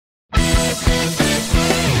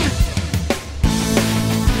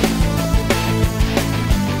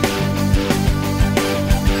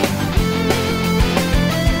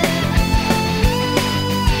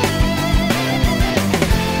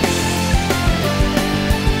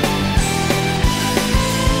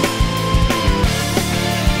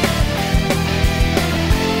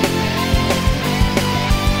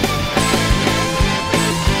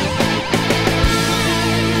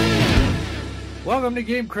to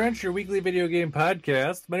Game Crunch, your weekly video game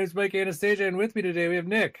podcast. My name is Mike Anastasia, and with me today we have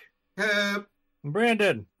Nick. Hey. And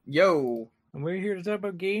Brandon. Yo. And we're here to talk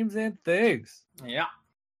about games and things. Yeah.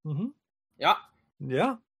 Mm-hmm. Yeah.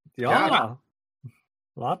 Yeah. Yeah.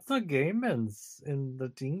 Lots of gamins in the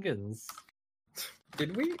dingens.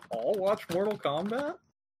 Did we all watch Mortal Kombat?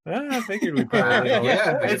 I figured we probably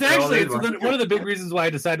yeah. It's actually one of the big reasons why I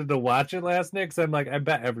decided to watch it last night, because I'm like, I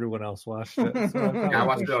bet everyone else watched it. So I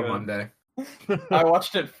watched it on Monday. I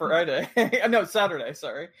watched it Friday. No, Saturday,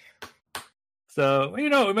 sorry. So, we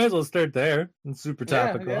might as well start there. It's super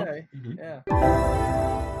topical. Yeah.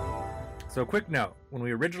 So, quick note. When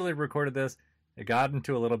we originally recorded this, it got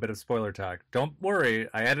into a little bit of spoiler talk. Don't worry,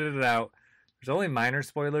 I edited it out. There's only minor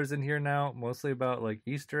spoilers in here now, mostly about like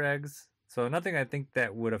Easter eggs. So nothing I think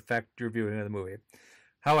that would affect your viewing of the movie.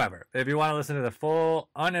 However, if you want to listen to the full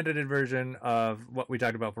unedited version of what we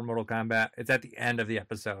talked about for Mortal Kombat, it's at the end of the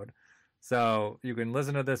episode. So you can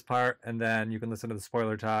listen to this part and then you can listen to the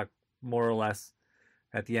spoiler talk more or less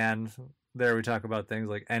at the end. There we talk about things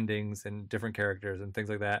like endings and different characters and things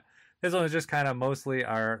like that. This one is just kind of mostly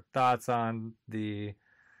our thoughts on the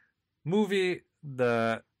movie,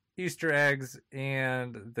 the Easter eggs,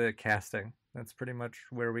 and the casting. That's pretty much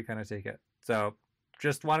where we kind of take it. So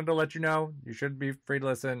just wanted to let you know, you should be free to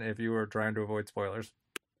listen if you were trying to avoid spoilers.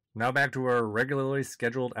 Now back to our regularly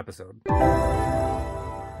scheduled episode.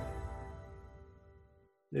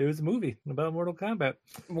 It was a movie about Mortal Kombat.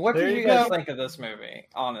 What did you guys think of this movie,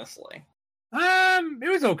 honestly? It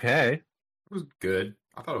was okay. It was good.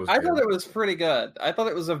 I thought it was pretty good. I thought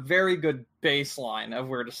it was a very good baseline of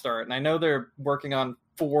where to start. And I know they're working on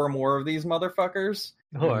 4 more of these motherfuckers.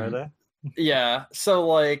 Oh, are they? Yeah. So,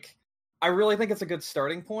 like, I really think it's a good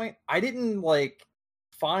starting point. I didn't,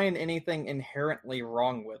 find anything inherently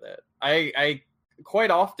wrong with it. I quite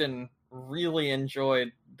often really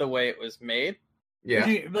enjoyed the way it was made. Yeah.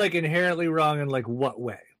 Inherently wrong in, what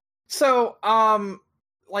way? So,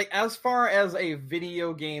 as far as a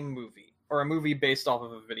video game movie, or a movie based off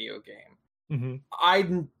of a video game, I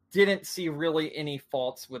didn't see really any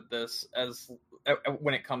faults with this as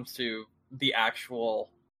when it comes to the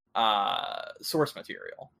actual source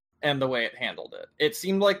material and the way it handled it. It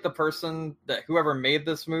seemed like the person that whoever made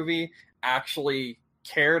this movie actually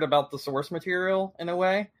cared about the source material in a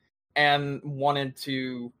way and wanted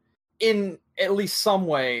to, in at least some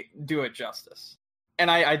way, do it justice.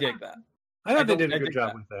 And I dig that. I thought they did a good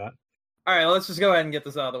job with that. All right, let's just go ahead and get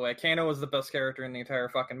this out of the way. Kano was the best character in the entire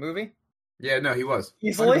fucking movie. Yeah, no, he was.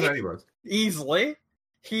 Easily? He was. Easily.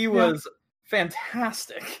 He was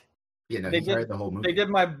fantastic. Yeah, no, he carried the whole movie. They did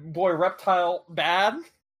my boy Reptile bad.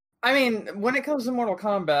 I mean, when it comes to Mortal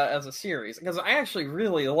Kombat as a series, because I actually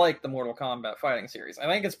really like the Mortal Kombat fighting series. I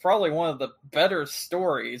think it's probably one of the better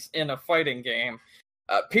stories in a fighting game,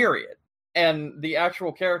 period. And the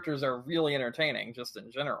actual characters are really entertaining, just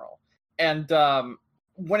in general. And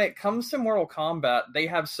when it comes to Mortal Kombat, they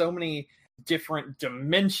have so many different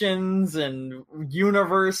dimensions and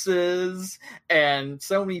universes, and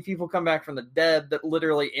so many people come back from the dead that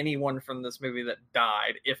literally anyone from this movie that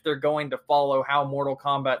died, if they're going to follow how Mortal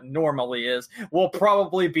Kombat normally is, will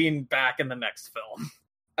probably be back in the next film.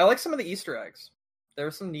 I like some of the Easter eggs. There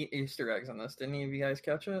were some neat Easter eggs in this. Didn't any of you guys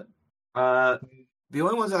catch it? The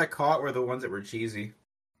only ones that I caught were the ones that were cheesy.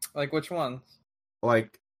 Like which ones?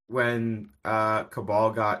 Like when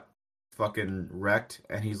Cabal got fucking wrecked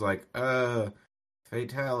and he's like,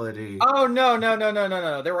 fatality. Oh no.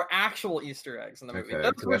 There were actual Easter eggs in the movie. Okay,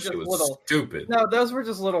 Those were just little stupid. No, those were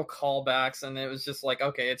just little callbacks, and it was just like,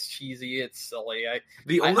 okay, it's cheesy, it's silly. I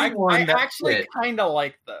actually kind of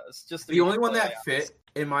like those. Just the only one that fit,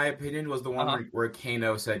 in my opinion, was the one where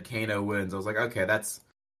Kano said Kano wins. I was like, okay, that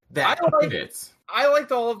fits. I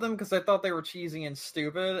liked all of them because I thought they were cheesy and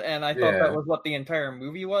stupid, and I thought that was what the entire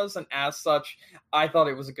movie was, and as such, I thought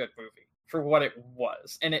it was a good movie for what it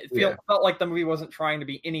was. And it felt like the movie wasn't trying to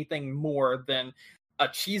be anything more than a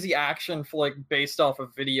cheesy action flick based off a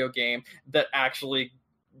video game that actually,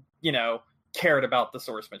 cared about the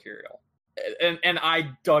source material. And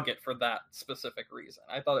I dug it for that specific reason.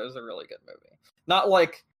 I thought it was a really good movie. Not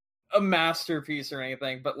like a masterpiece or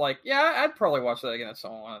anything, but I'd probably watch that again if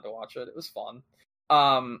someone wanted to watch it. It was fun.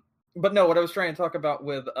 But no, what I was trying to talk about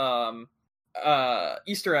with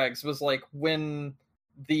Easter eggs was like when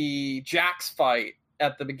the Jax fight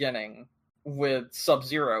at the beginning with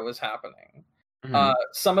Sub-Zero was happening.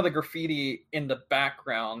 Some of the graffiti in the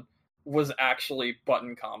background was actually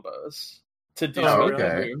button combos to do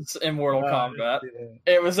moves in Mortal Kombat.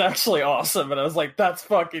 Yeah. It was actually awesome, and I was like, that's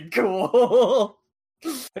fucking cool.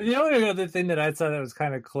 The only other thing that I saw that was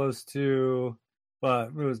kind of close to, but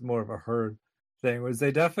it was more of a herd, thing was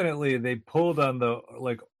they pulled on the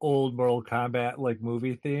like old Mortal Kombat like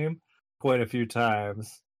movie theme quite a few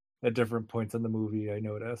times at different points in the movie. I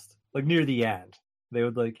noticed like near the end they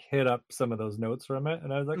would like hit up some of those notes from it,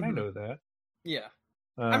 and I was like, I know that. Yeah.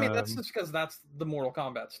 I mean, that's just because that's the Mortal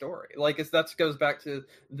Kombat story. Like, that goes back to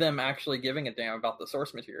them actually giving a damn about the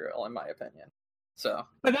source material, in my opinion. So,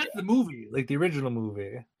 but that's the movie, like the original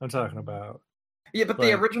movie I'm talking about. Yeah, but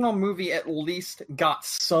the original movie at least got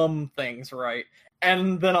some things right,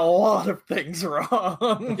 and then a lot of things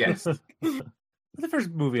wrong. Yes. The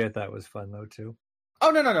first movie I thought was fun though too.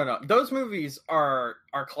 Oh no! Those movies are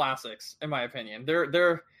classics, in my opinion.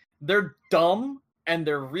 They're dumb and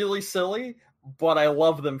they're really silly, but I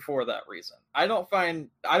love them for that reason. I don't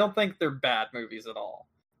think they're bad movies at all.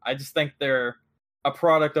 I just think they're a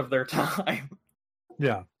product of their time.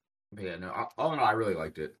 Yeah. But yeah, no. All in all, I really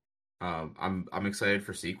liked it. I'm excited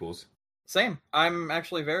for sequels. Same. I'm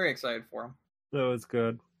actually very excited for them. That was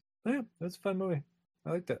good. Yeah, it was a fun movie.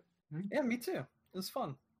 I liked it. Yeah, me too. It was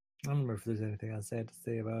fun. I don't remember if there's anything else I had to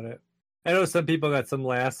say about it. I know some people got some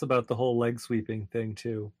laughs about the whole leg sweeping thing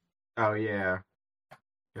too. Oh yeah,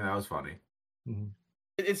 yeah, that was funny. Mm-hmm.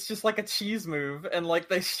 It's just like a cheese move, and like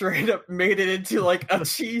they straight up made it into like a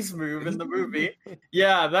cheese move in the movie.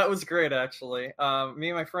 Yeah, that was great actually. Me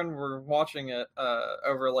and my friend were watching it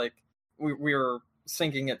over like we were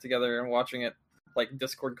syncing it together and watching it like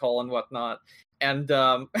Discord call and whatnot. And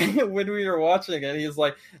when we were watching it, he's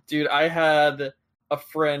like, "Dude, I had a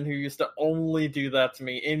friend who used to only do that to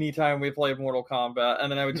me anytime we played Mortal Kombat, and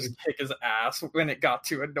then I would just kick his ass when it got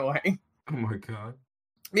too annoying." Oh my god.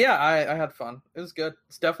 Yeah, I had fun. It was good.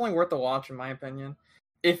 It's definitely worth a watch, in my opinion.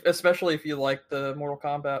 Especially if you like the Mortal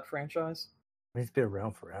Kombat franchise. It's been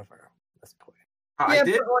around forever at this point. Yeah,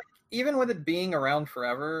 but like, even with it being around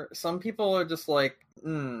forever, some people are just like,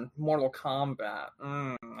 Mortal Kombat.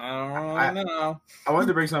 I don't know. I wanted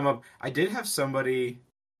to bring something up. I did have somebody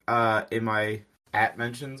in my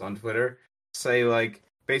 @mentions on Twitter say, like,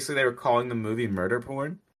 basically they were calling the movie murder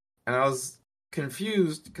porn. And I was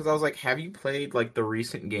confused because I was like, have you played like the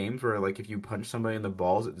recent games where like if you punch somebody in the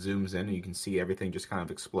balls it zooms in and you can see everything just kind of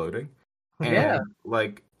exploding? Yeah. And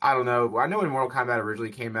like, I don't know, I know when Mortal Kombat originally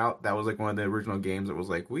came out, that was like one of the original games that was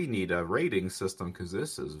like, we need a rating system because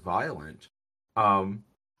this is violent. The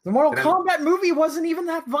Mortal Kombat movie wasn't even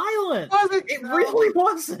that violent. It really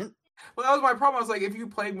wasn't. Well, that was my problem. I was like, if you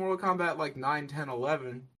played Mortal Kombat like 9, 10,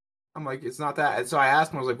 11, I'm like, it's not that. And so I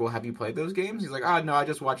asked him, I was like, well, have you played those games? He's like, no, I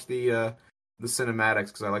just watched the cinematics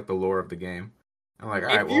because I like the lore of the game. I'm like, all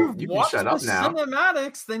right, well, you can shut up now. If you've watched the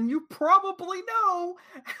cinematics, then you probably know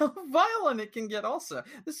how violent it can get also.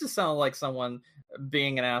 This just sounded like someone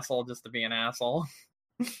being an asshole just to be an asshole.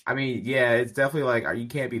 I mean, yeah, it's definitely like, you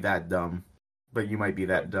can't be that dumb, but you might be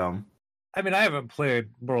that dumb. I mean, I haven't played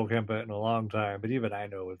Mortal Kombat in a long time, but even I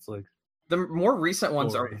know it's like... The more recent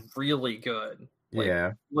ones are really good. Like,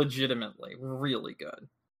 yeah. Legitimately, really good.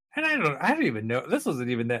 And I don't even know. This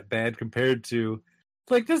wasn't even that bad compared to...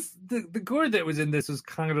 Like, the gore that was in this was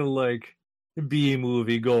kind of like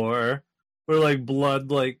B-movie gore, where, like,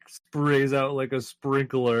 blood, like, sprays out like a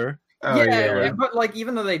sprinkler. Oh, yeah. But, like,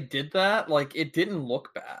 even though they did that, like, it didn't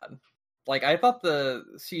look bad. Like, I thought the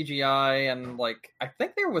CGI and, like, I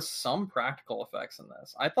think there was some practical effects in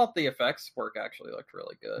this. I thought the effects work actually looked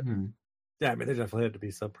really good. Mm-hmm. Yeah, I mean, there definitely had to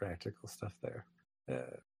be some practical stuff there.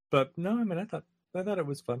 But, no, I mean, I thought it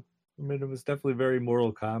was fun. I mean, it was definitely very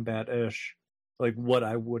Mortal Kombat-ish. Like what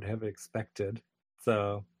I would have expected.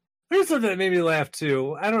 So there's something that made me laugh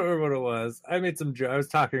too. I don't remember what it was. I was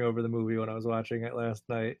talking over the movie when I was watching it last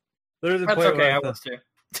night. There's a point okay, I was too.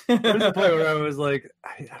 There's a point where I was like,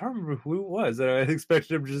 I don't remember who it was. And I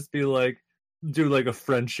expected him to just be like, do like a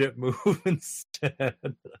friendship move instead.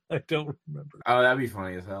 I don't remember. Oh, that'd be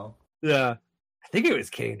funny as hell. Yeah. I think it was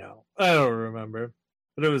Kano. I don't remember.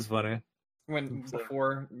 But it was funny. It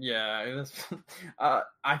was.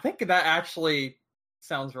 I think that actually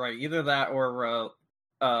sounds right. Either that or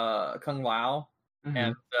Kung Lao. Mm-hmm.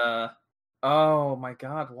 And oh my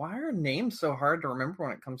god, why are names so hard to remember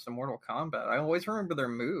when it comes to Mortal Kombat? I always remember their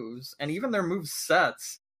moves and even their move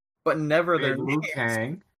sets, but never their Liu names.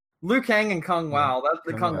 Kang. Liu Kang and Kung Lao. That's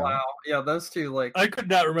the Kung Lao. Yeah, those two. Like, I could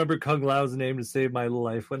not remember Kung Lao's name to save my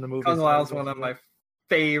life when the movie. Kung Lao's one of my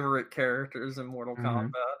favorite characters in Mortal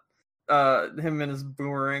Kombat. Him and his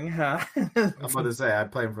boomerang hat. I'm about to say,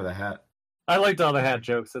 I'd play him for the hat. I liked all the hat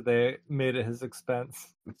jokes that they made at his expense.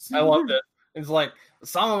 I loved it. It's like,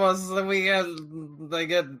 some of us, they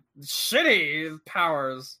get shitty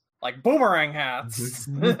powers, like boomerang hats.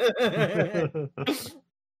 Yeah.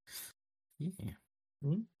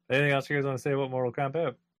 Anything else you guys want to say about Mortal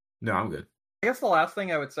Kombat? No, I'm good. I guess the last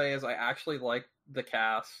thing I would say is I actually like the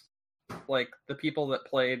cast. Like, the people that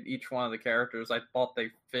played each one of the characters, I thought they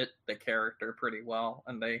fit the character pretty well,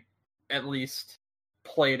 and they at least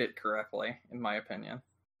played it correctly, in my opinion.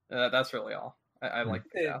 That's really all. I like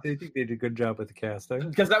the cast. I think they did a good job with the casting.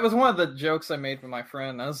 Because that was one of the jokes I made with my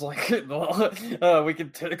friend. I was like, we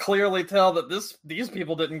could clearly tell that these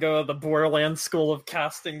people didn't go to the Borderlands school of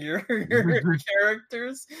casting your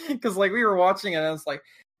characters. Because, like, we were watching it, and I was like,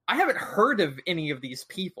 I haven't heard of any of these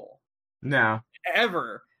people. No.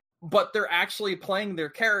 Ever. But they're actually playing their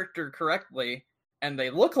character correctly, and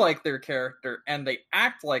they look like their character, and they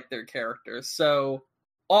act like their character. So,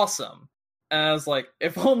 awesome. And I was like,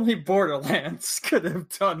 if only Borderlands could have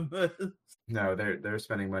done this. No, they're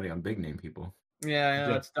spending money on big name people. Yeah,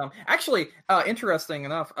 that's dumb. Actually, interesting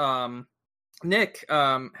enough, Nick,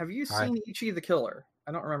 have you seen Ichi the Killer?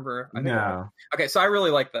 I don't remember. No. Okay, so I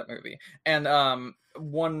really like that movie. And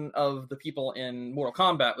one of the people in Mortal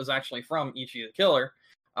Kombat was actually from Ichi the Killer.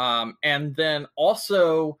 And then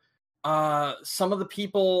also, some of the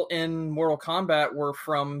people in Mortal Kombat were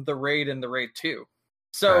from the Raid and the Raid 2.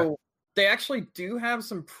 So they actually do have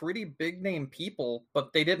some pretty big name people,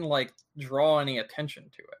 but they didn't like draw any attention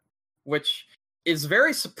to it, which is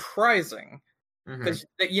very surprising. Because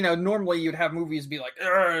normally you'd have movies be like,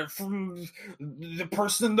 from the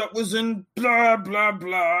person that was in blah blah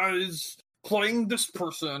blah is playing this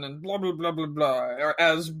person and blah blah blah blah blah, or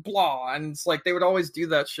as blah, and it's like they would always do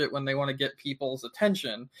that shit when they want to get people's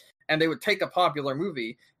attention, and they would take a popular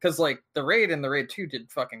movie, because like the Raid and the Raid 2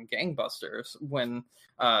 did fucking gangbusters when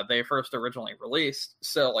they first originally released,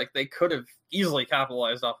 so like they could have easily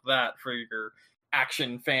capitalized off of that for your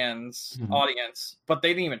action fans audience, but they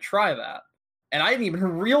didn't even try that, and I didn't even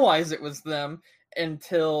realize it was them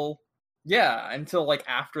until like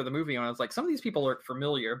after the movie, when I was like, some of these people are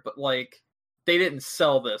familiar, but like they didn't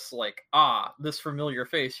sell this like, this familiar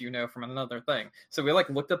face, from another thing. So we like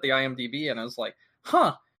looked at the IMDb, and I was like,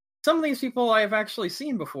 some of these people I have actually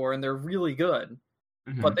seen before, and they're really good.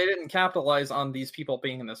 But they didn't capitalize on these people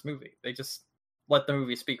being in this movie. They just let the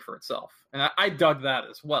movie speak for itself. And I dug that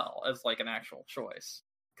as well as like an actual choice,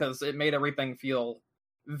 because it made everything feel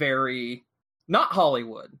very not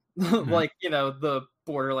Hollywood. Like, the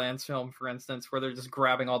Borderlands film, for instance, where they're just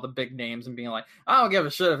grabbing all the big names and being like, I don't give a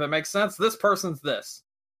shit if it makes sense. This person's this.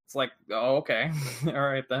 It's like, oh, okay. All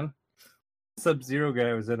right, then. Sub-Zero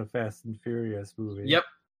guy was in a Fast and Furious movie. Yep,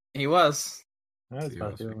 he was. That was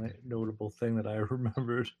about the only notable thing that I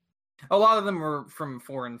remembered. A lot of them were from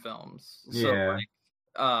foreign films. Yeah.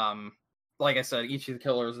 So, like I said, Ichi the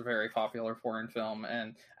Killer is a very popular foreign film,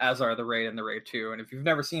 and as are the Raid and the Raid 2. And if you've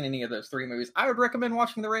never seen any of those three movies, I would recommend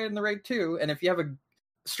watching the Raid and the Raid 2. And if you have a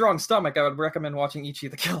strong stomach, I would recommend watching Ichi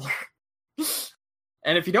the Killer.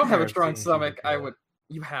 And if you don't have a strong stomach, I would...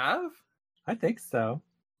 You have? I think so.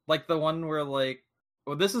 Like the one where, like...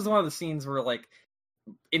 Well, this is one of the scenes where, like,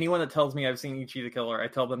 anyone that tells me I've seen Ichi the Killer, I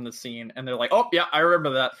tell them the scene, and they're like, oh, yeah, I remember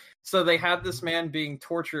that. So they had this man being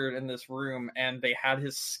tortured in this room, and they had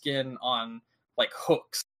his skin on, like,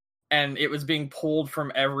 hooks, and it was being pulled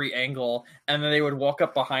from every angle, and then they would walk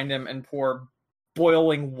up behind him and pour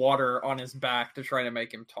boiling water on his back to try to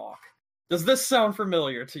make him talk. Does this sound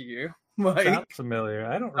familiar to you? Like, sounds familiar.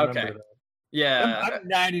 I don't remember that. Yeah. I'm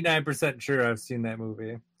 99% sure I've seen that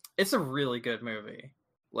movie. It's a really good movie.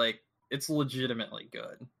 Like, it's legitimately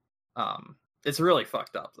good. It's really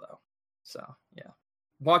fucked up, though. So, yeah.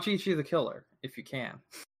 Watch Ichi the Killer, if you can.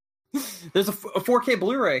 There's a 4K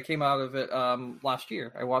Blu-ray came out of it last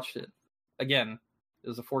year. I watched it again. It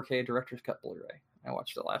was a 4K Director's Cut Blu-ray. I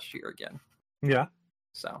watched it last year again. Yeah.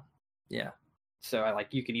 So, yeah. So,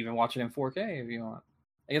 you can even watch it in 4K if you want.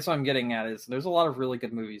 I guess what I'm getting at is there's a lot of really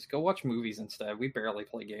good movies. Go watch movies instead. We barely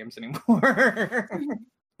play games anymore.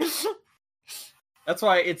 That's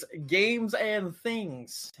why it's games and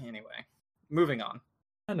things. Anyway, moving on.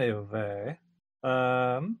 Anyway,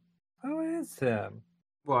 who is him?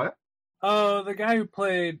 What? Oh, the guy who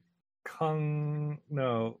played Kung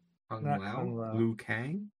Lao. Liu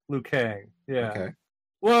Kang? Liu Kang, yeah. Okay.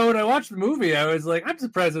 Well, when I watched the movie, I was like, I'm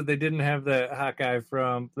surprised that they didn't have the hot guy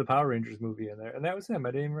from the Power Rangers movie in there. And that was him.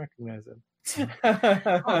 I didn't even recognize him.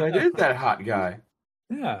 Oh, it is that hot guy.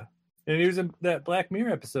 Yeah. And he was in that Black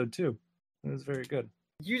Mirror episode, too. It was very good.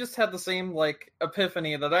 You just had the same,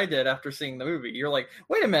 epiphany that I did after seeing the movie. You're like,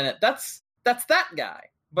 wait a minute, that's that guy.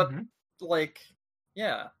 But,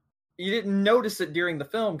 yeah. You didn't notice it during the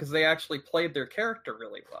film because they actually played their character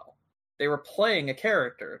really well. They were playing a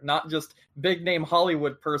character, not just big name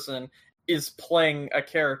Hollywood person is playing a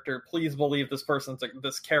character. Please believe this person's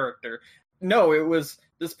this character. No, it was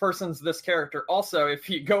this person's this character. Also, if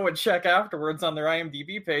you go and check afterwards on their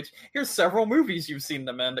IMDb page, here's several movies you've seen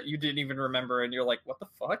them in that you didn't even remember, and you're like, what the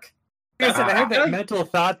fuck? Yes, and I had that mental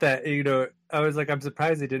thought that, I was like, I'm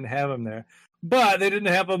surprised they didn't have him there. But they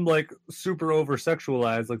didn't have him, like, super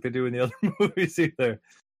over-sexualized like they do in the other movies either.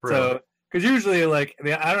 Really? So, because usually, like,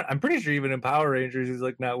 I'm pretty sure even in Power Rangers, he's,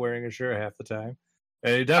 like, not wearing a shirt half the time.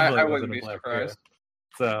 And he definitely wasn't a black hair.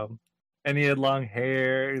 So, and he had long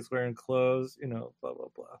hair, he's wearing clothes, blah, blah,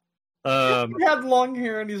 blah. He had long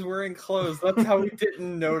hair and he's wearing clothes. That's how we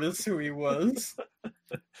didn't notice who he was.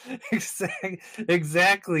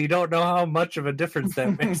 Exactly. You don't know how much of a difference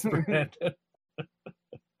that makes, Brandon.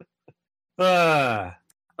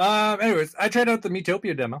 Anyways, I tried out the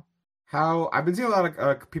Miitopia demo. I've been seeing a lot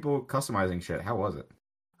of people customizing shit. How was it?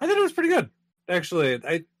 I thought it was pretty good. Actually,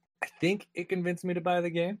 I think it convinced me to buy the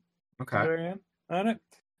game. Okay. There I am on it.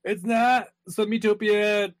 It's not so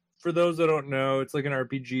Miitopia. For those that don't know, it's like an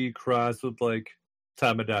RPG cross with like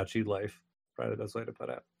Tamagotchi life. Probably the best way to put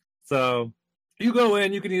it. So you go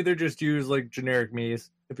in, you can either just use like generic Miis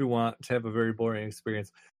if you want to have a very boring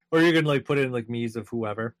experience, or you can like put in like Miis of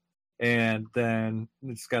whoever, and then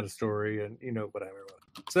it's got a story and whatever.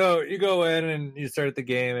 So you go in and you start the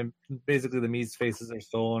game, and basically the Mii's faces are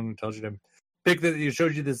stolen. And tells you to pick that. It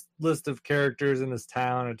shows you this list of characters in this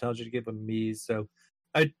town. And it tells you to give them Miis. So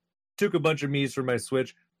I took a bunch of Miis for my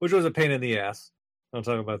Switch, which was a pain in the ass. I'll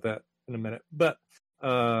talk about that in a minute. But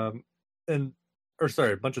a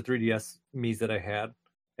bunch of 3DS Miis that I had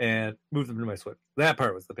and moved them to my Switch. That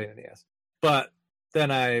part was the pain in the ass. But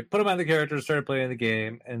then I put them on the characters, started playing the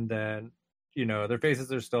game, and then their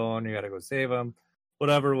faces are stolen. You got to go save them.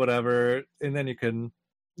 Whatever. And then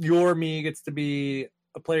your Mii gets to be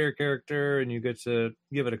a player character, and you get to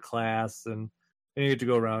give it a class, and you get to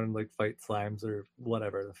go around and like fight slimes or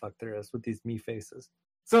whatever the fuck there is with these Mii faces.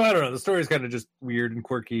 So I don't know. The story's kind of just weird and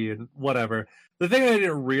quirky and whatever. The thing I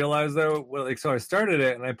didn't realize though, so I started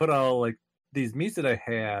it and I put all like these Miis that I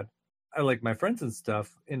had, I like my friends and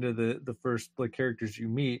stuff into the first like characters you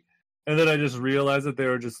meet. And then I just realized that they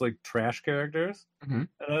were just like trash characters. Mm-hmm.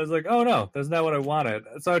 And I was like, oh no, that's not what I wanted.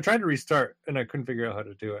 So I tried to restart and I couldn't figure out how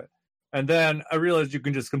to do it. And then I realized you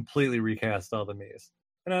can just completely recast all the Miis.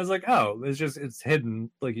 And I was like, oh, it's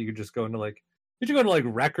hidden. Like you could just go into like, you could go to like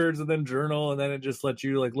records and then journal, and then it just lets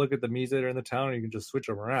you like look at the Miis that are in the town and you can just switch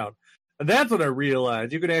them around. And that's when I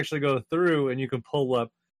realized you can actually go through and you can pull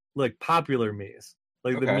up like popular Miis.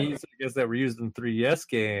 Like the Miis, I guess, that were used in the 3DS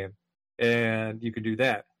game. And you could do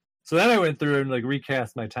that. So then I went through and like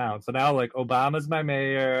recast my town. So now like Obama's my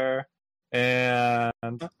mayor, and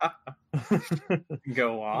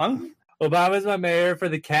go on. Obama's my mayor for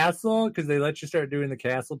the castle because they let you start doing the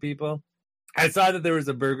castle people. I saw that there was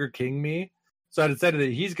a Burger King Mii, so I decided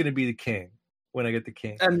that he's going to be the king when I get the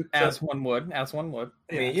king. And as one would. I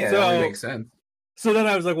mean, yeah, that makes sense. So then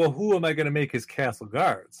I was like, well, who am I going to make his castle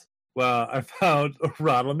guards? Well, I found a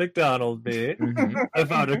Ronald McDonald Mii. Mm-hmm. I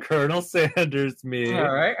found a Colonel Sanders Mii.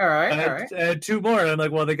 All right. I had two more, and I'm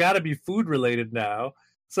like, well, they got to be food related now.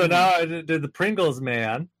 So now I did the Pringles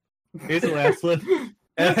man. Here's the last one,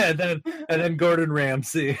 and then Gordon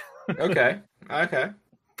Ramsay. Okay.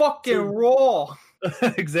 Fucking raw.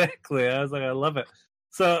 Exactly. I was like, I love it.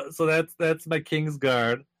 So that's my King's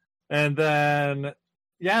Guard, and then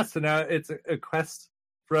so now it's a quest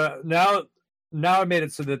for now. Now I made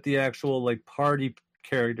it so that the actual like party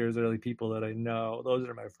characters are like people that I know. Those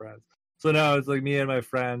are my friends. So now it's like me and my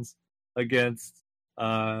friends against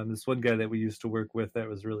this one guy that we used to work with that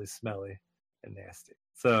was really smelly and nasty.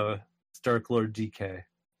 So it's Dark Lord DK,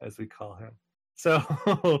 as we call him. So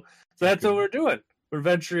that's what we're doing. We're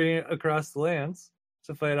venturing across the lands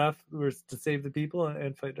to fight off, to save the people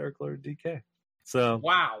and fight Dark Lord DK. So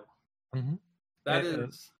wow, mm-hmm. That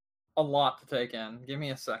is a lot to take in. Give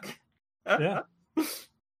me a second. Yeah.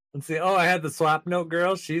 Let's see. Oh, I had the Swap Note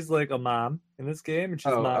girl. She's like a mom in this game, and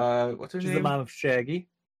she's what's her name? She's the mom of Shaggy.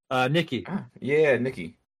 Nikki. Yeah,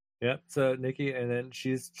 Nikki. Yep. So Nikki, and then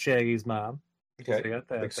she's Shaggy's mom. Okay. So I got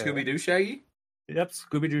that. Like Scooby Doo Shaggy. Yep,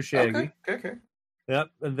 Scooby Doo Shaggy. Okay. Yep.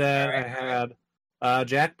 And then I had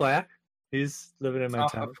Jack Black. He's living in my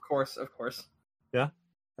town. Of course. Yeah.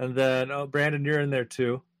 And then Brandon, you're in there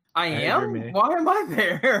too. I am? Why am I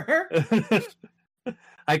there?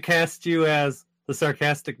 I cast you as the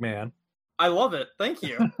sarcastic man. I love it. Thank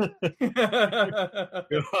you.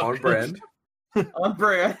 On brand. On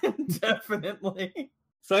brand, definitely.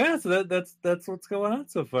 So yeah, so that's what's going on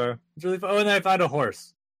so far. It's really fun. Oh, and then I found a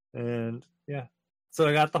horse, and yeah, so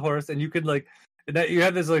I got the horse, and you could like that. You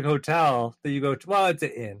have this like hotel that you go to. Well, it's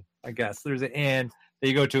an inn, I guess. There's an inn that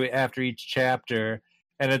you go to after each chapter,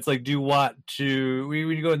 And it's like, do you want to? When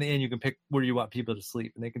you go in the inn, you can pick where you want people to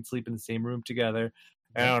sleep, and they can sleep in the same room together.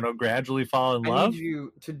 And I don't know, gradually fall in love. I need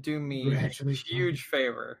you to do me a huge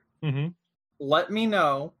favor. Mm-hmm. Let me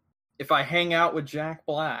know if I hang out with Jack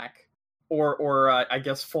Black, or I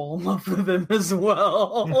guess fall in love with him as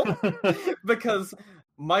well. Because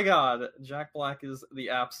my God, Jack Black is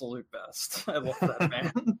the absolute best. I love that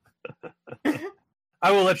man.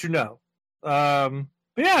 I will let you know.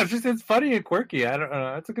 But yeah, it's funny and quirky. I don't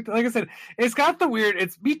know. It's a good, like I said, it's got the weird.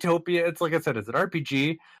 It's Miitopia. It's like I said, it's an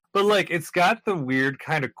RPG, but like it's got the weird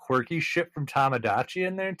kind of quirky shit from Tamagotchi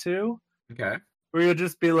in there too. Okay. Where you'll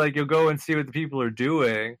just be like, you'll go and see what the people are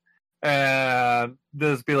doing, and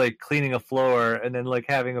they'll just be like cleaning a floor, and then like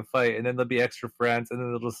having a fight, and then there'll be extra friends, and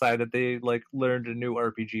then they'll decide that they like learned a new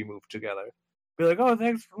RPG move together. Be like, oh,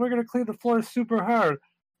 thanks, we're gonna clean the floor super hard.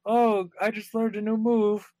 Oh, I just learned a new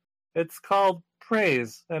move. It's called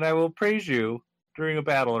praise, and I will praise you during a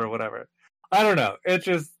battle or whatever. I don't know.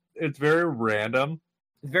 It's very random.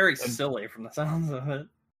 Very silly from the sounds of it.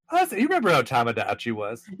 Honestly, you remember how Tamagotchi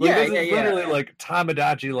was? Like, it's literally like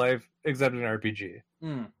Tamagotchi life, except an RPG.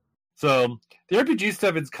 Mm. So the RPG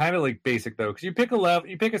stuff is kind of like basic though, because you pick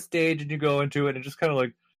a stage, and you go into it, and just kind of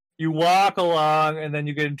like you walk along, and then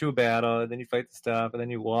you get into a battle, and then you fight the stuff, and then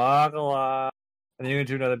you walk along, and then you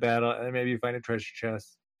get into another battle, and then maybe you find a treasure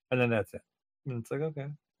chest, and then that's it. And it's like, okay,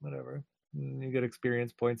 whatever. And you get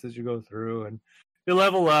experience points as you go through, and you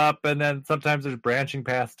level up, and then sometimes there's branching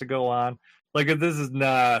paths to go on. Like, this is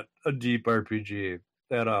not a deep RPG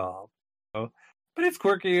at all. So, but it's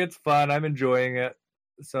quirky, it's fun, I'm enjoying it.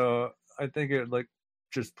 So I think it like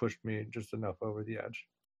just pushed me just enough over the edge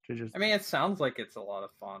to just. I mean, it sounds like it's a lot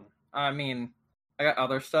of fun. I mean, I got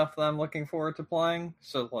other stuff that I'm looking forward to playing,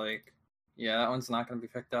 so like, yeah, that one's not going to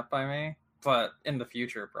be picked up by me. But in the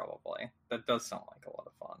future, probably. That does sound like a lot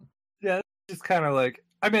of fun. Yeah, it's just kind of like,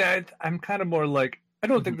 I mean, I'm kind of more like, I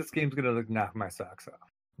don't think this game's gonna like knock my socks off.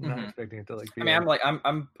 I'm not expecting it to like. Be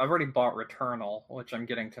I've already bought Returnal, which I'm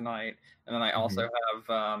getting tonight, and then I also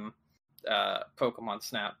have Pokemon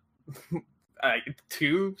Snap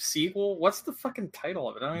 2 sequel. What's the fucking title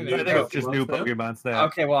of it? I think it's just new Pokemon Snap.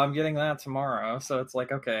 Okay, well, I'm getting that tomorrow, so it's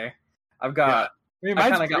like, okay, I kind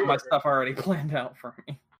of got my stuff already planned out for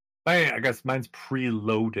me. I guess mine's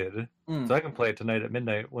preloaded, so I can play it tonight at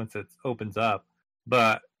midnight once it opens up.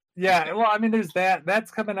 But yeah, well, I mean, there's that's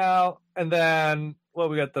coming out, and then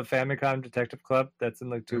we got the Famicom Detective Club that's in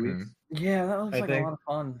like 2 weeks. Yeah, that looks like a lot of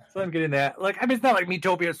fun. So I'm getting that. Like, I mean, it's not like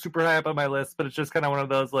Miitopia is super high up on my list, but it's just kind of one of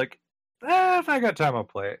those like, if I got time, I'll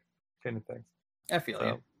play it, kind of things. I feel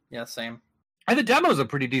you. Yeah, same. And the demo's a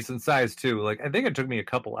pretty decent size too. Like, I think it took me a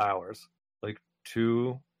couple hours, like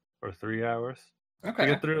 2 or 3 hours. Okay.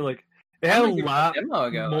 To get through, like, it had a lot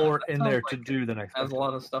more in there to do than I expected. Has a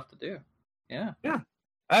lot of stuff to do. Yeah. Yeah.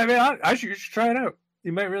 I mean, you should try it out.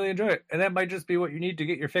 You might really enjoy it. And that might just be what you need to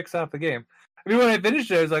get your fix off the game. I mean, when I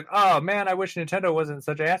finished it, I was like, oh, man, I wish Nintendo wasn't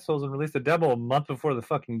such assholes and released a demo a month before the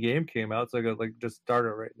fucking game came out, so I could, like, just start it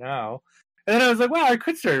right now. And then I was like, wow, I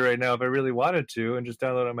could start it right now if I really wanted to and just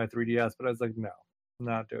download it on my 3DS. But I was like, no,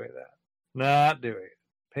 not doing that. Not doing it.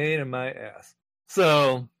 Pain in my ass.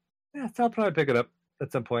 So, yeah, so I'll probably pick it up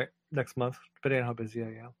at some point next month, depending on how busy I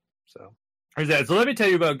am. So, there's that. So let me tell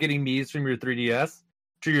you about getting Mii's from your 3DS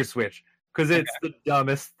to your Switch, because it's the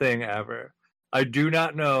dumbest thing ever. I do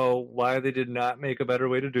not know why they did not make a better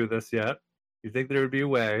way to do this yet. You think there would be a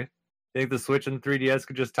way. You think the Switch and 3DS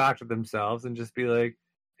could just talk to themselves and just be like,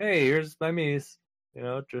 hey, here's my Mii's. You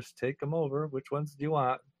know, just take them over. Which ones do you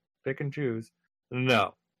want? Pick and choose.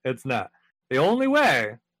 No, it's not. The only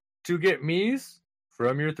way to get Mii's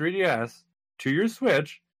from your 3DS to your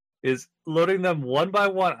Switch is loading them one by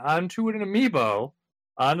one onto an amiibo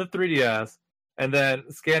on the 3DS, and then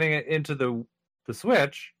scanning it into the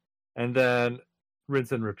Switch, and then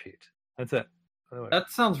rinse and repeat. That's it. That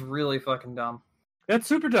sounds really fucking dumb. That's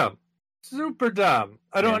super dumb. Super dumb.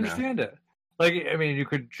 I don't understand it. Like, I mean, you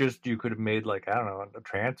could have made, like, I don't know, a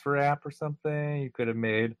transfer app or something. You could have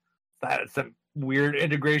made some weird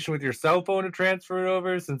integration with your cell phone to transfer it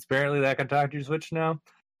over, since apparently that can talk to your Switch now.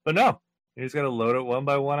 But no, you just got to load it one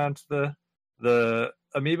by one onto the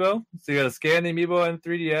amiibo. So you got to scan the amiibo on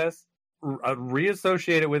 3DS,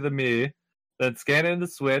 reassociate it with a Mii, then scan it in the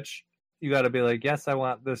Switch. You got to be like, yes, I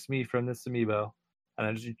want this Mii from this amiibo. And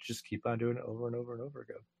then you just keep on doing it over and over and over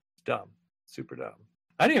again. It's dumb. Super dumb.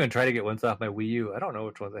 I didn't even try to get ones off my Wii U. I don't know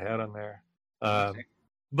which ones I had on there.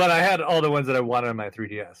 But I had all the ones that I wanted on my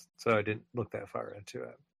 3DS, so I didn't look that far into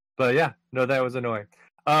it. But yeah, no, that was annoying.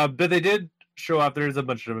 But they did show off there's a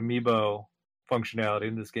bunch of amiibo functionality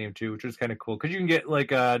in this game too, which is kind of cool, because you can get like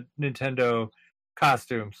Nintendo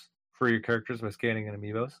costumes for your characters by scanning in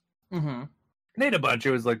amiibos. Mm-hmm. They had a bunch.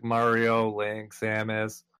 It was like Mario, Link,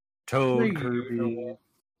 Samus, Toad, Kirby,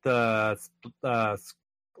 the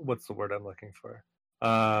what's the word I'm looking for?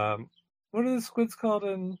 What are the squids called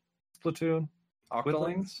in Splatoon?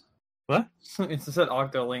 Octolings? What? It said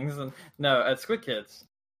Octolings, and no, at Squid Kids.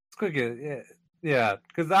 Squid Kid, yeah.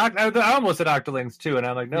 Because I almost said Octolings too, and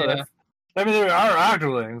I'm like, no, Yeah. that's. I mean, there are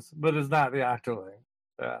Octolings, but it's not the Octoling.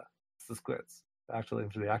 It's the squids. The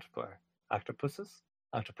Octolings are the octopi. Octopuses?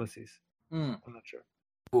 Octopussies. Mm. I'm not sure.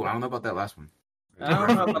 Oh, I don't know about that last one. I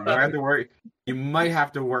don't know about that. You might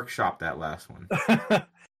have to workshop that last one.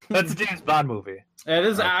 That's a James Bond movie. It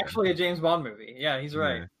is Okay. actually a James Bond movie. Yeah, he's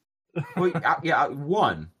right. Yeah. Well,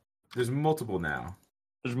 one. There's multiple now.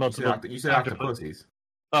 There's multiple. You said Octopussies.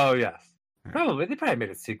 Oh yes, Yeah. probably. They probably made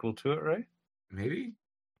a sequel to it, right? Maybe.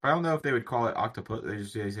 I don't know if they would call it Octopus.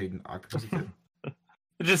 They say Octopussy.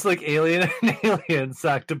 Just like Alien and Aliens,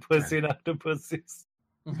 Octopussy and Octopussies.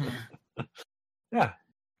 Mhm. Yeah.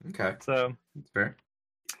 Okay, So that's fair.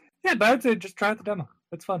 yeah, but I'd say just try out the demo.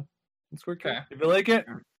 It's fun. It's worth it. Okay. If you like it,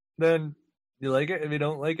 then you like it. If you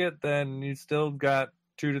don't like it, then you still got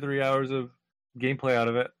 2 to 3 hours of gameplay out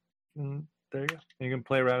of it. And there you go. You can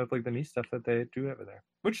play around with like the neat stuff that they do have in there,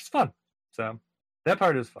 which is fun. So that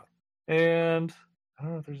part is fun. And I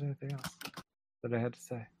don't know if there's anything else that I had to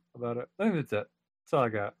say about it. I think that's it. That's all I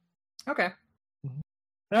got. Okay. All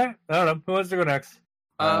right. I don't know. Who wants to go next?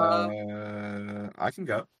 I can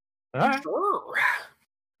go. All right. Sure.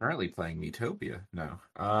 Currently playing Miitopia. No.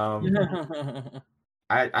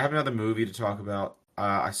 I have another movie to talk about.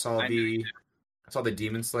 I saw the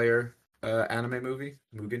Demon Slayer anime movie,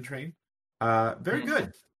 Mugen Train. Very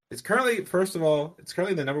good. It's currently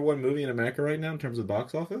the number one movie in America right now in terms of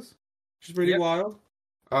box office, which is pretty wild.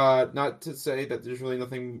 Not to say that there's really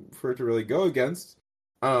nothing for it to really go against.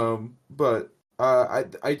 But I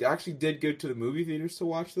actually did go to the movie theaters to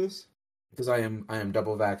watch this because I am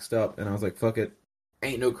double vaxxed up, and I was like, fuck it,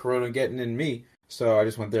 ain't no corona getting in me. So I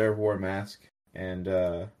just went there, wore a mask, and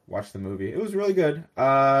watched the movie. It was really good.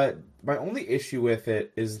 My only issue with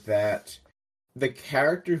it is that the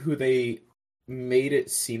character who they made it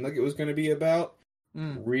seem like it was going to be about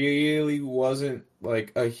really wasn't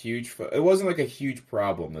like a huge. It wasn't like a huge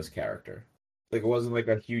problem. This character, like, it wasn't like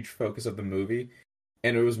a huge focus of the movie,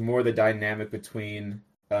 and it was more the dynamic between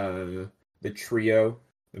the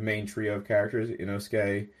main trio of characters,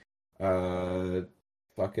 Inosuke,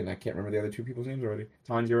 I can't remember the other two people's names already.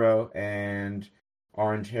 Tanjiro and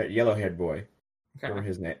yellow-haired boy. Whatever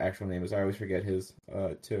his actual name is. I always forget his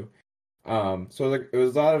too. So like it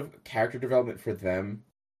was a lot of character development for them.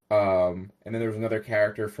 And then there was another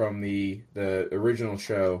character from the original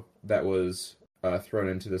show that was thrown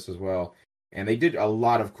into this as well. And they did a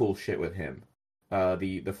lot of cool shit with him.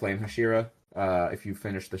 The Flame Hashira. If you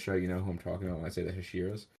finish the show, you know who I'm talking about when I say the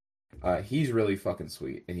Hashiras. He's really fucking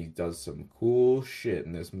sweet, and he does some cool shit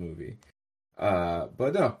in this movie.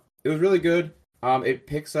 But no, it was really good. It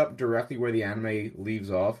picks up directly where the anime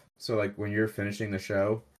leaves off. So like when you're finishing the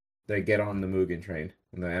show, they get on the Mugen Train.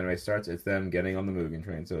 When the anime starts, it's them getting on the Mugen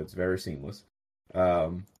Train, so it's very seamless.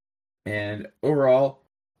 And overall,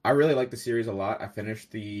 I really like the series a lot. I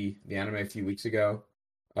finished the anime a few weeks ago.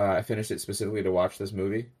 I finished it specifically to watch this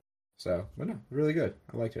movie. So, but no, really good.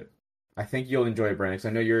 I liked it. I think you'll enjoy it, Brandon, because I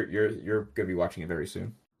know you're gonna be watching it very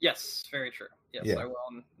soon. Yes, very true. Yes, Yeah. I will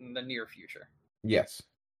in the near future. Yes.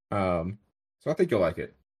 So I think you'll like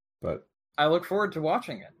it. But I look forward to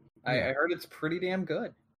watching it. Yeah. I heard it's pretty damn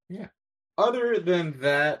good. yeah. Other than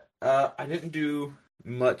that, I didn't do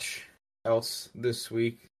much else this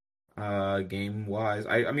week, game wise.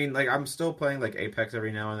 I mean, like, I'm still playing like Apex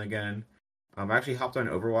every now and again. I actually hopped on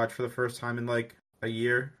Overwatch for the first time in like a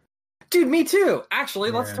year. Dude, me too.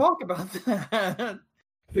 Actually, let's Yeah. talk about that.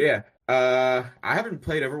 Yeah. I haven't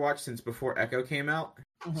played Overwatch since before Echo came out.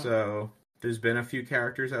 Mhm. So there's been a few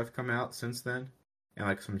characters that have come out since then, and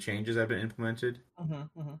like some changes have been implemented.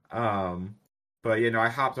 But I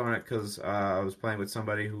hopped on it because I was playing with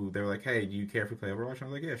somebody who they were like, "Hey, do you care if we play Overwatch?" And I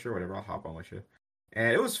was like, "Yeah, sure, whatever. I'll hop on with you."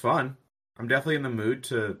 And it was fun. I'm definitely in the mood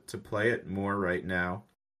to play it more right now.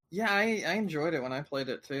 Yeah, I enjoyed it when I played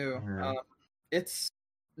it too. Yeah. It's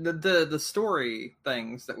the story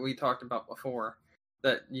things that we talked about before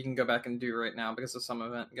that you can go back and do right now because of some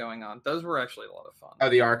event going on. Those were actually a lot of fun. Oh,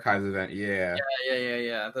 the Archives event, yeah.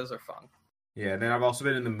 Yeah. Those are fun. Yeah, then I've also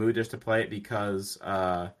been in the mood just to play it because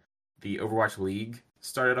the Overwatch League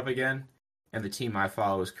started up again, and the team I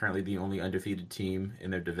follow is currently the only undefeated team in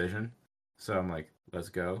their division. So I'm like, let's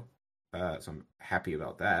go. So I'm happy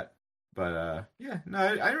about that. But I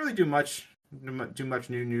didn't really do much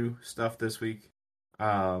new stuff this week.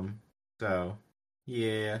 So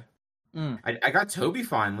yeah. I got Toby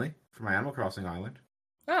finally for my Animal Crossing island.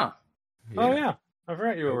 Oh. Oh yeah, I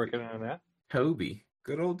forgot you were Toby. working on that. Toby,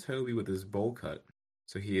 good old Toby with his bowl cut.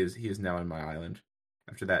 So he is now in my island.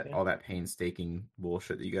 After that, Yeah. all that painstaking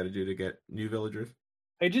bullshit that you got to do to get new villagers.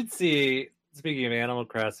 I did see. Speaking of Animal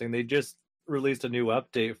Crossing, they just released a new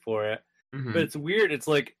update for it, Mm-hmm. but it's weird. It's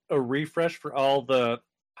like a refresh for all the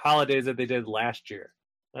holidays that they did last year.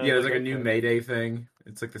 Yeah, there's like a new May Day thing.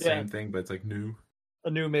 It's like the Yeah. same thing, but it's like new. A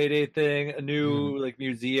new May Day thing, a new like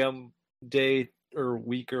museum day or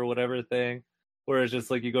week or whatever thing, where it's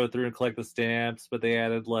just like you go through and collect the stamps, but they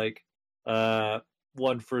added like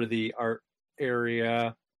one for the art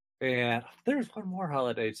area, and there's one more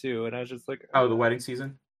holiday too, and I was just like, Oh, the wedding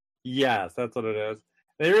season? yes, that's what it is.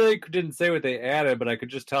 They really didn't say what they added, but I could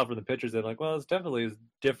just tell from the pictures. They're like, well, it's definitely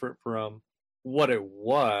different from what it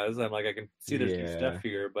was. I'm like, I can see there's new stuff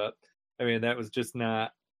here, but I mean, that was just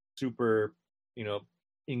not super,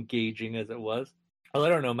 engaging as it was. Well, I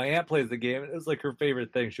don't know. My aunt plays the game. It was like her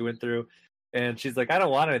favorite thing. She went through, and she's like, I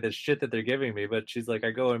don't want any of this shit that they're giving me, but she's like,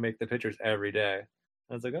 I go and make the pictures every day.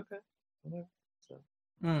 I was like, okay, whatever. So,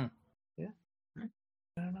 yeah,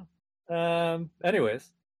 I don't know.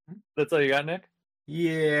 Anyways, that's all you got, Nick?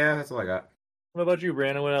 Yeah, that's all I got. What about you,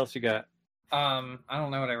 Brandon? What else you got? I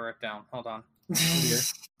don't know what I wrote down. Hold on.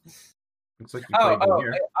 Looks like you played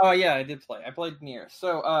NieR. Oh yeah, I did play. I played NieR.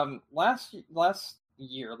 So last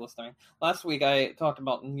week I talked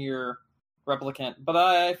about NieR Replicant, but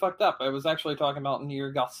I fucked up. I was actually talking about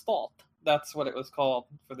NieR Gestalt. That's what it was called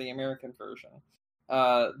for the American version.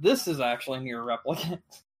 This is actually NieR Replicant.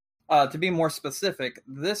 To be more specific,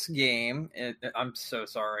 this game, I'm so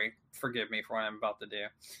sorry. Forgive me for what I'm about to do.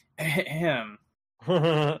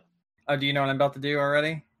 Oh, do you know what I'm about to do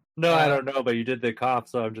already? No, I don't know, but you did the cough,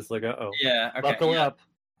 so I'm just like, uh-oh. Yeah, okay. Buckle up.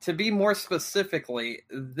 To be more specifically,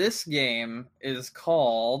 this game is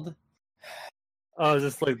called... Oh, is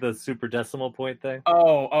this like the super decimal point thing?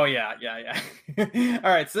 Oh, yeah.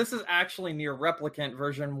 All right, so this is actually NieR Replicant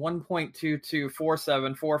version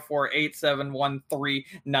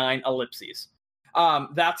 1.2247448713 ellipses.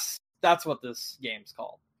 That's what this game's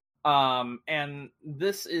called. And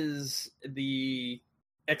this is the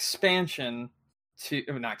expansion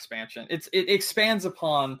not expansion. It expands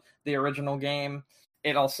upon the original game.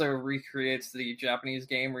 It also recreates the Japanese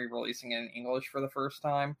game, re-releasing it in English for the first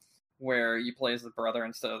time, where you play as the brother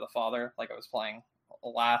instead of the father, like I was playing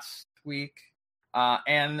last week.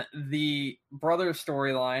 And the brother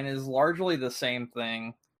storyline is largely the same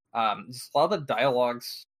thing. Just a lot of the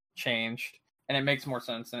dialogue's changed, and it makes more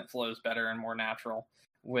sense and it flows better and more natural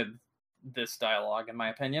with this dialogue, in my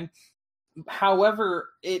opinion.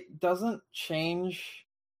 However, it doesn't change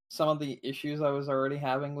some of the issues I was already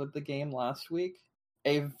having with the game last week.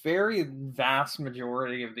 A very vast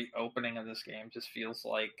majority of the opening of this game just feels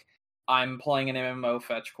like I'm playing an MMO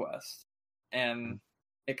fetch quest, and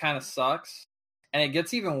it kind of sucks. And it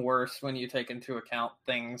gets even worse when you take into account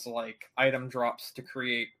things like item drops to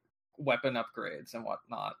create weapon upgrades and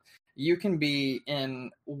whatnot. You can be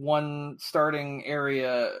in one starting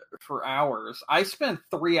area for hours. I spent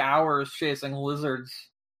 3 hours chasing lizards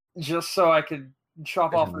just so I could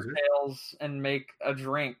chop off her tails and make a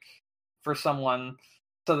drink for someone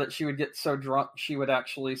so that she would get so drunk she would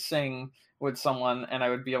actually sing with someone and I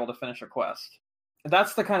would be able to finish a quest.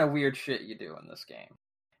 That's the kind of weird shit you do in this game.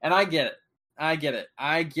 And I get it. I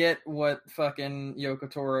get what fucking Yoko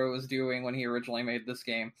Taro was doing when he originally made this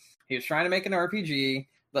game. He was trying to make an RPG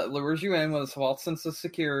that lures you in with a false sense of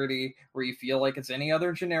security, where you feel like it's any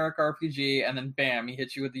other generic RPG, and then bam, he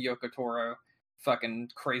hits you with the Yoko Taro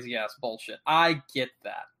fucking crazy ass bullshit. I get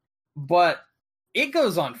that. But it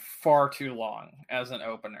goes on far too long as an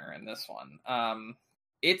opener in this one.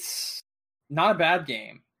 It's not a bad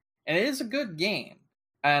game, and it is a good game.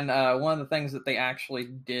 And one of the things that they actually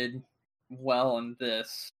did well in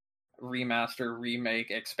this remaster,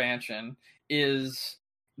 remake, expansion is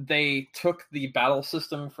they took the battle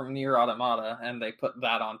system from NieR Automata and they put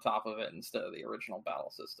that on top of it instead of the original battle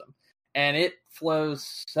system. And it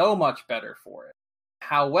flows so much better for it.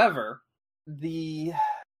 However, the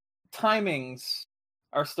timings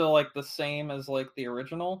are still like the same as like the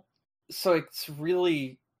original. So it's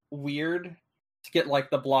really weird to get like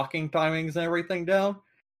the blocking timings and everything down.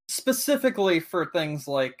 Specifically for things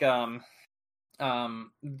like the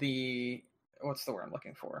what's the word I'm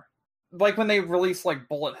looking for? Like when they release like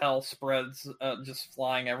bullet hell spreads just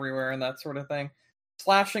flying everywhere and that sort of thing.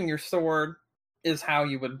 Slashing your sword is how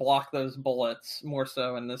you would block those bullets more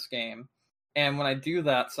so in this game. And when I do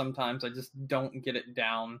that, sometimes I just don't get it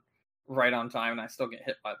down right on time and I still get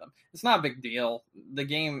hit by them. It's not a big deal. The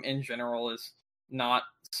game in general is not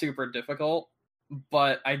super difficult,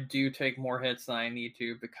 but I do take more hits than I need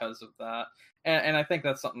to because of that. And I think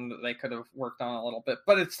that's something that they could have worked on a little bit,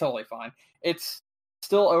 but it's totally fine. It's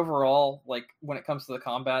still overall, like, when it comes to the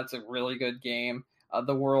combat, it's a really good game.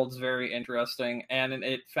 The world's very interesting, and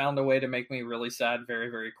it found a way to make me really sad very,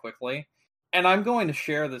 very quickly. And I'm going to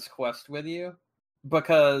share this quest with you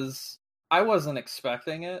because I wasn't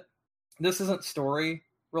expecting it. This isn't story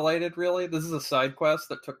related, really. This is a side quest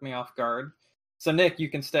that took me off guard. So, Nick, you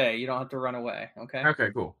can stay. You don't have to run away, okay?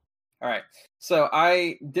 Okay, cool. All right. So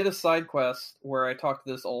I did a side quest where I talked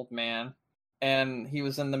to this old man, and he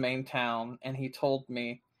was in the main town, and he told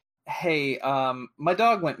me, hey, my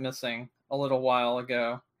dog went missing a little while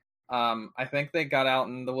ago. I think they got out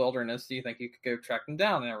in the wilderness. Do you think you could go track them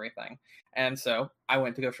down and everything? And so I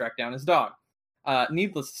went to go track down his dog.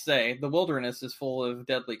 Needless to say, the wilderness is full of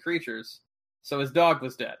deadly creatures, so his dog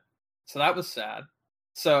was dead. So that was sad.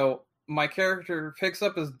 So my character picks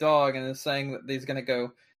up his dog and is saying that he's going to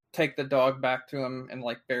go take the dog back to him and,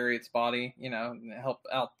 like, bury its body, you know, and help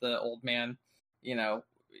out the old man, you know,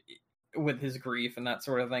 with his grief and that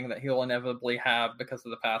sort of thing that he'll inevitably have because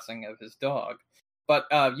of the passing of his dog. But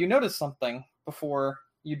you notice something before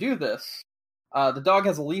you do this. The dog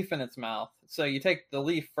has a leaf in its mouth, so you take the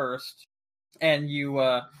leaf first, and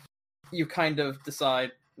you kind of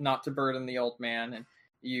decide not to burden the old man, and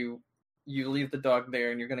you leave the dog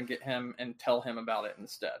there, and you're going to get him and tell him about it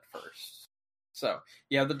instead first. So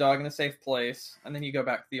you have the dog in a safe place, and then you go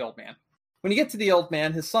back to the old man. When you get to the old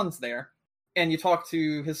man, his son's there, and you talk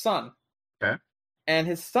to his son. Okay. And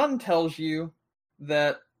his son tells you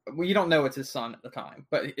that, well, you don't know it's his son at the time,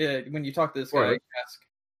 but when you talk to this guy, you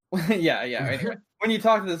ask, yeah. Anyway, when you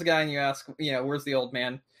talk to this guy and you ask, you know, where's the old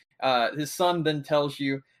man? His son then tells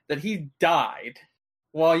you that he died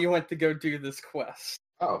while you went to go do this quest.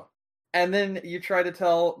 Oh. And then you try to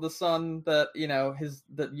tell the son that, you know,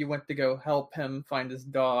 that you went to go help him find his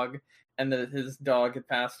dog, and that his dog had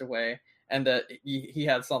passed away, and that he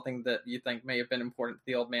had something that you think may have been important to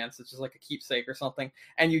the old man, such as like a keepsake or something.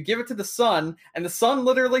 And you give it to the son, and the son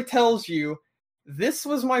literally tells you, this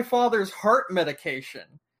was my father's heart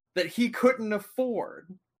medication that he couldn't afford.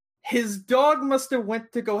 His dog must have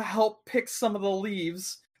went to go help pick some of the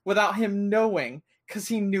leaves without him knowing, because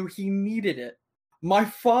he knew he needed it. My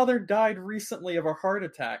father died recently of a heart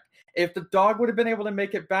attack. If the dog would have been able to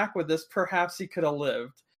make it back with us, perhaps he could have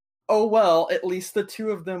lived. Oh well, at least the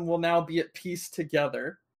two of them will now be at peace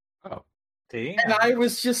together. Oh. Damn. And I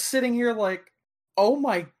was just sitting here like, oh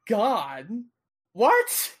my god,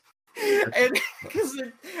 what? And because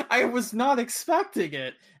I was not expecting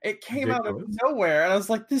it. It came out of nowhere, and I was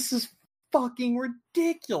like, this is fucking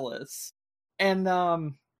ridiculous. And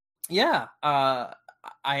yeah,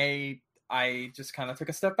 I just kind of took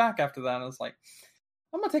a step back after that, and I was like,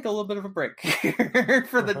 I'm gonna take a little bit of a break here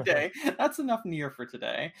for the day. That's enough NieR for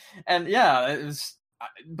today. And yeah, it was,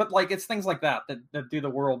 but like, it's things like that do the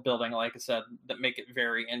world building, like I said, that make it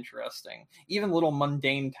very interesting. Even little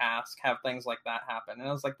mundane tasks have things like that happen, and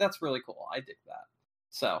I was like, that's really cool. I dig that.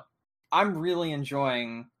 So I'm really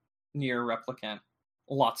enjoying NieR Replicant.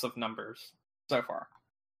 Lots of numbers so far.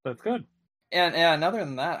 That's good. And other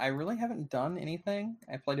than that, I really haven't done anything.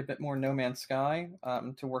 I played a bit more No Man's Sky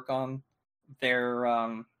to work on their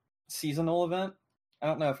seasonal event. I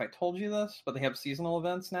don't know if I told you this, but they have seasonal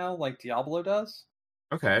events now, like Diablo does.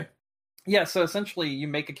 Okay. Yeah, so essentially you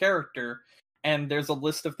make a character, and there's a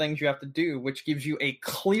list of things you have to do, which gives you a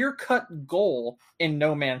clear-cut goal in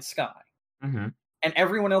No Man's Sky. Mm-hmm. And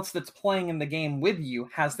everyone else that's playing in the game with you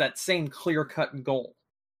has that same clear-cut goal.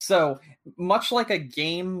 So, much like a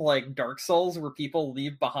game like Dark Souls, where people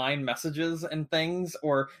leave behind messages and things,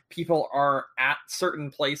 or people are at certain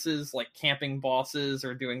places, like camping bosses,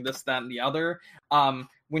 or doing this, that, and the other,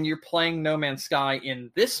 when you're playing No Man's Sky in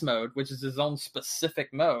this mode, which is his own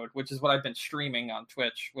specific mode, which is what I've been streaming on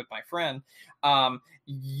Twitch with my friend,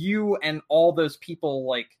 you and all those people,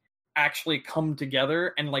 like, actually come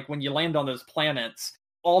together, and, like, when you land on those planets,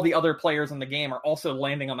 all the other players in the game are also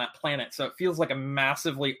landing on that planet, so it feels like a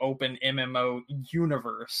massively open MMO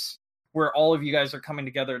universe where all of you guys are coming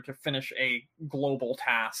together to finish a global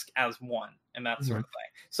task as one, and that sort of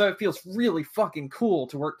thing. So it feels really fucking cool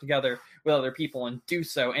to work together with other people and do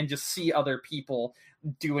so, and just see other people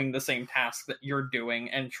doing the same task that you're doing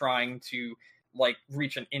and trying to, like,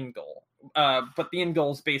 reach an end goal. But the end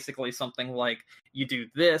goal is basically something like, you do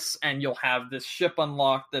this and you'll have this ship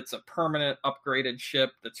unlocked that's a permanent upgraded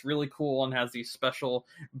ship that's really cool and has these special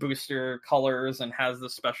booster colors and has the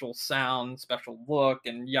special sound, special look,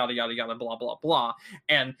 and yada yada yada, blah blah blah.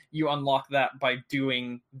 And you unlock that by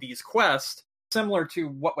doing these quests, similar to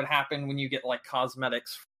what would happen when you get, like,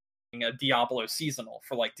 cosmetics from a Diablo seasonal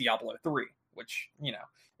for, like, Diablo 3. which,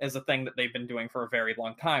 is a thing that they've been doing for a very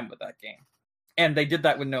long time with that game. And they did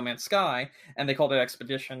that with No Man's Sky, and they called it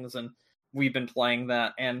Expeditions, and we've been playing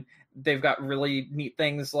that, and they've got really neat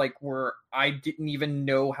things like where I didn't even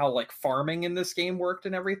know how like farming in this game worked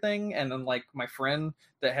and everything, and then like my friend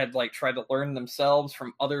that had like tried to learn themselves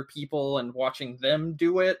from other people and watching them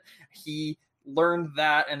do it, he learned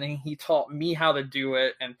that, and then he taught me how to do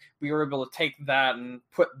it, and we were able to take that and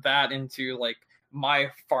put that into like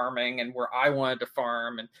my farming and where I wanted to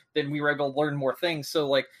farm, and then we were able to learn more things. So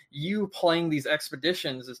like you playing these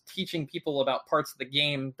expeditions is teaching people about parts of the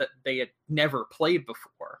game that they had never played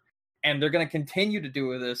before, and they're going to continue to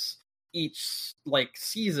do this each like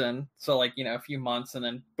season. So like a few months, and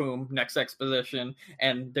then boom, next exposition,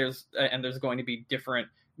 and there's going to be different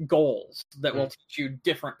goals that will teach you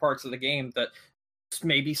different parts of the game that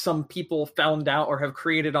maybe some people found out or have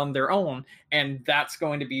created on their own, and that's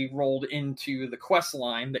going to be rolled into the quest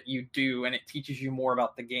line that you do, and it teaches you more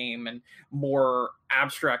about the game and more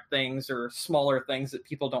abstract things or smaller things that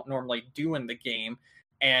people don't normally do in the game,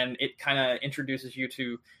 and it kind of introduces you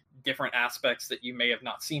to different aspects that you may have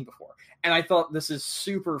not seen before. And I thought this is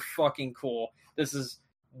super fucking cool. This is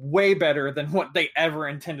way better than what they ever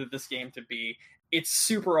intended this game to be. It's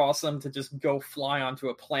super awesome to just go fly onto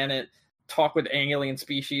a planet, talk with alien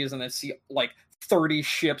species, and then see like 30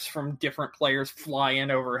 ships from different players fly in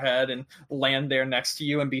overhead and land there next to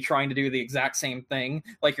you and be trying to do the exact same thing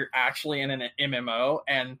like you're actually in an MMO.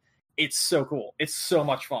 And it's so cool. It's so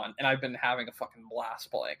much fun, and I've been having a fucking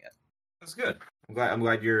blast playing it. That's good. I'm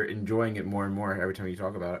glad you're enjoying it more and more every time you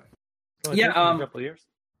talk about it. Well, it took me a couple of years.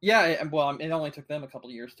 Yeah, well, it only took them a couple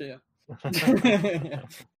of years too.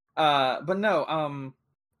 But no,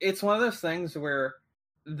 it's one of those things where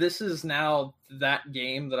this is now that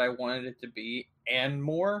game that I wanted it to be and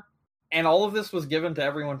more. And all of this was given to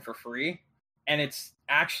everyone for free. And it's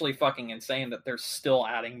actually fucking insane that they're still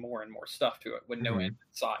adding more and more stuff to it with no end in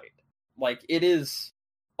sight. Like, it is...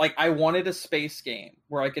 Like, I wanted a space game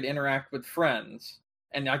where I could interact with friends.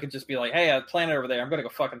 And I could just be like, hey, a planet over there, I'm going to go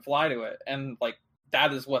fucking fly to it. And, like,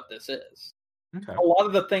 that is what this is. Okay. A lot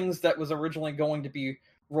of the things that was originally going to be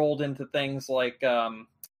rolled into things like...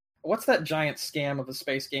 what's that giant scam of a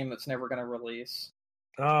space game that's never going to release?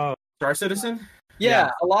 Oh, Star Citizen? Yeah,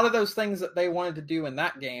 a lot of those things that they wanted to do in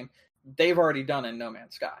that game, they've already done in No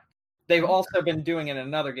Man's Sky. They've also been doing it in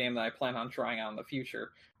another game that I plan on trying out in the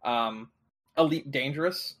future. Elite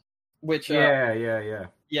Dangerous, which...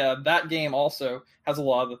 Yeah, that game also has a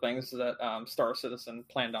lot of the things that Star Citizen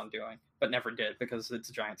planned on doing, but never did because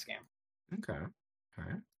it's a giant scam. Okay.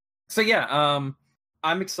 So yeah,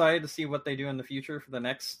 I'm excited to see what they do in the future for the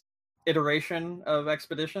next iteration of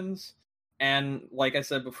Expeditions. And like I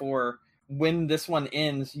said before, when this one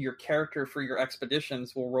ends, your character for your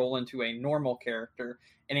Expeditions will roll into a normal character,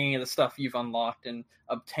 and any of the stuff you've unlocked and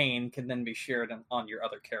obtained can then be shared on your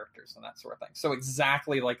other characters and that sort of thing. So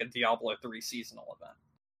exactly like a Diablo 3 seasonal event.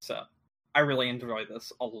 So I really enjoy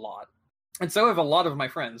this a lot. And so have a lot of my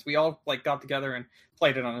friends. We all like got together and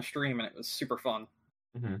played it on a stream, and it was super fun.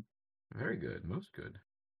 Mm-hmm. Very good. Most good.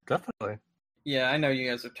 definitely. Yeah, I know you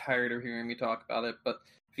guys are tired of hearing me talk about it, but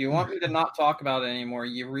if you want me to not talk about it anymore,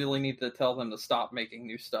 you really need to tell them to stop making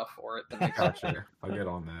new stuff for it. Gotcha. I'll get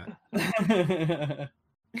on that.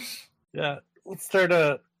 Yeah, let's start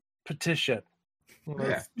a petition.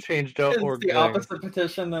 Let's change It's .org. the opposite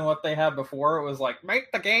petition than what they had before. It was like,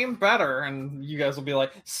 make the game better, and you guys will be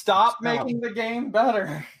like, stop. Making the game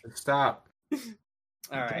better. Stop.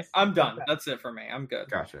 All right, I'm done. That's it for me. I'm good.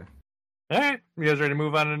 Gotcha. All right, you guys ready to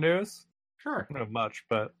move on to news? Sure. Not much,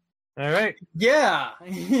 but all right. Yeah,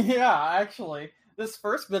 yeah. Actually, this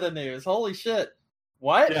first bit of news. Holy shit!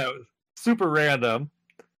 What? Yeah, it was super random.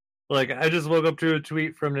 Like, I just woke up to a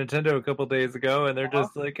tweet from Nintendo a couple days ago, and they're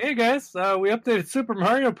just like, "Hey guys, we updated Super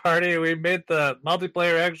Mario Party. We made the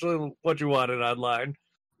multiplayer actually what you wanted online.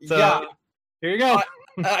 So yeah. Here you go."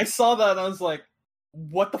 I saw that and I was like,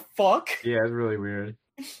 "What the fuck?" Yeah, it's really weird.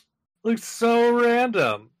 Looks so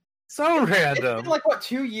random. So random. It's been like, what,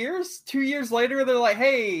 2 years? 2 years later, they're like,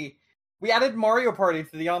 hey, we added Mario Party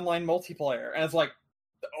to the online multiplayer. And it's like,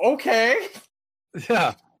 okay.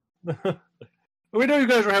 Yeah. We know you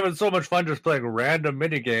guys are having so much fun just playing random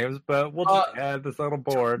mini games, but we'll just add this little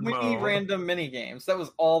board. We need random mini games. That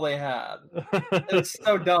was all they had. It's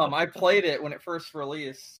so dumb. I played it when it first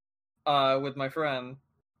released with my friend,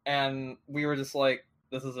 and we were just like,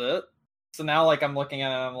 this is it? So now, like, I'm looking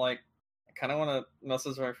at it, and I'm like, I kind of want to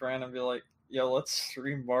message my friend and be like, yo, let's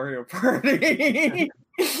stream Mario Party.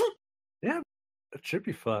 Yeah, it should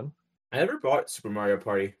be fun. I never bought Super Mario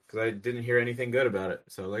Party because I didn't hear anything good about it.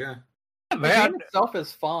 So, like, The game itself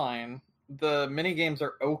is fine. The mini games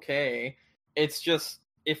are okay. It's just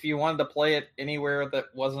if you wanted to play it anywhere that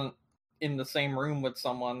wasn't in the same room with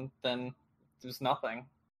someone, then there's nothing.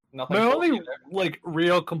 Nothing. My pulls you only there.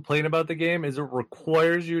 real complaint about the game is it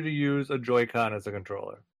requires you to use a Joy-Con as a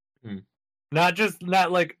controller.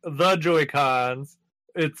 Not like the Joy-Cons.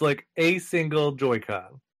 It's like a single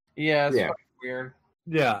Joy-Con. Yeah, it's fucking weird.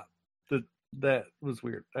 Yeah, that was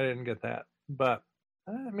weird. I didn't get that, but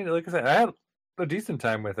I mean, like I said, I had a decent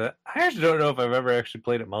time with it. I actually don't know if I've ever actually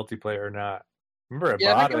played it multiplayer or not. Remember, I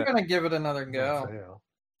Yeah, I bought think it. I'm gonna give it another go.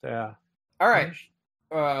 Yeah. All right.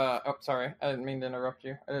 Oh, sorry. I didn't mean to interrupt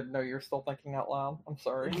you. I didn't know you were still thinking out loud. I'm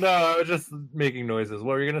sorry. No, I was just making noises.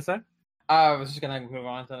 What were you gonna say? I was just gonna move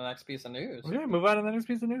on to the next piece of news. Yeah, move on to the next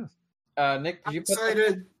piece of news. Nick, did you put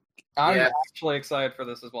excited? I'm actually excited for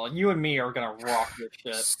this as well. You and me are gonna rock this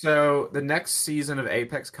shit. So the next season of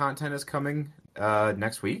Apex content is coming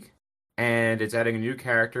next week, and it's adding a new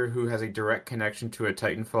character who has a direct connection to a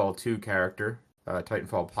Titanfall 2 character,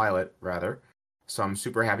 Titanfall pilot rather. So I'm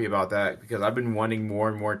super happy about that because I've been wanting more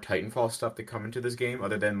and more Titanfall stuff to come into this game,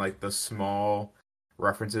 other than like the small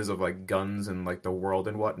references of like guns and like the world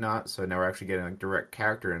and whatnot. So now we're actually getting like direct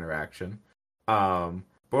character interaction. But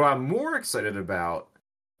what I'm more excited about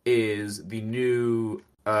is the new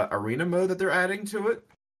arena mode that they're adding to it,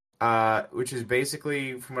 which is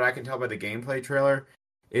basically, from what I can tell by the gameplay trailer,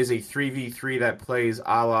 is a 3v3 that plays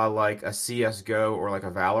a la like a CSGO or like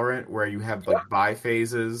a Valorant, where you have like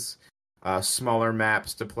bi-phases, smaller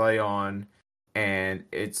maps to play on, and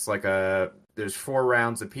it's like there's 4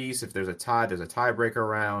 rounds apiece. If there's a tie, there's a tiebreaker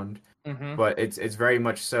round. Mm-hmm. But it's very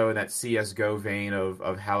much so in that CSGO vein of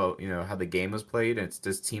how how the game was played, and it's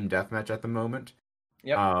just team deathmatch at the moment.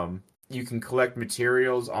 Yep. You can collect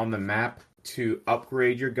materials on the map to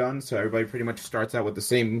upgrade your guns, so everybody pretty much starts out with the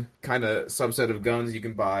same kind of subset of guns. You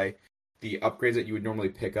can buy the upgrades that you would normally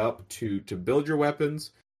pick up to build your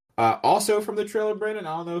weapons. Also from the trailer, Brandon,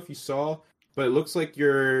 I don't know if you saw, but it looks like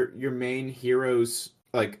your main hero's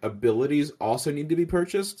like abilities also need to be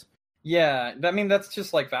purchased. Yeah, I mean that's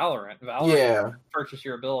just like Valorant. Yeah. Purchase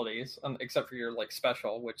your abilities, except for your like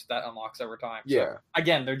special, which that unlocks over time. Yeah. So,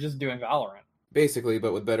 again, they're just doing Valorant. Basically,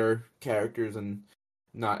 but with better characters and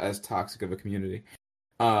not as toxic of a community.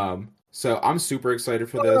 So I'm super excited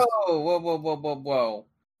for this. Whoa.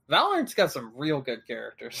 Valorant's got some real good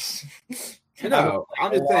characters. No,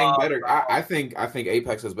 I'm just saying better. I think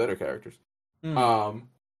Apex has better characters. And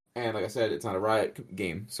like I said, it's not a Riot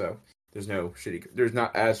game, so there's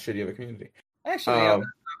not as shitty of a community. Actually,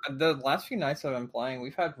 the last few nights I've been playing,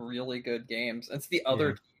 we've had really good games. It's the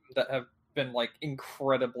other team that have been like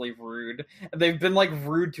incredibly rude. They've been like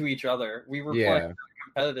rude to each other. We were playing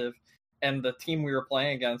competitive, and the team we were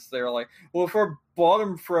playing against, they were like, well, if our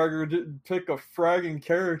bottom fragger didn't pick a fragging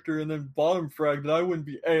character and then bottom fragged, then I wouldn't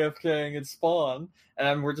be AFKing and spawn.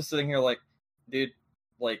 And we're just sitting here like, dude,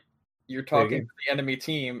 like, you're talking to the enemy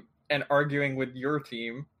team and arguing with your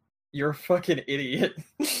team. You're a fucking idiot.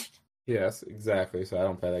 Yes, exactly. So I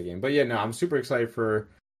don't play that game. But yeah, no, I'm super excited for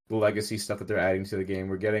the legacy stuff that they're adding to the game.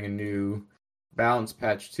 We're getting a new balance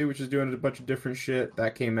patch too, which is doing a bunch of different shit.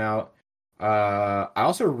 That came out. I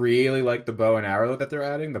also really like the bow and arrow that they're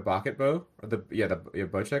adding, the Bucket bow, or the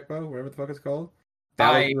Bocek bow, whatever the fuck it's called.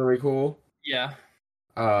 That looks really cool. Yeah.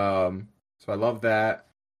 So I love that.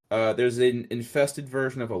 There's an infested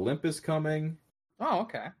version of Olympus coming. Oh,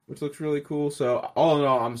 okay. Which looks really cool. So all in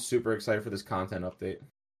all, I'm super excited for this content update.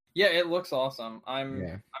 Yeah, it looks awesome.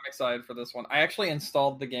 I'm excited for this one. I actually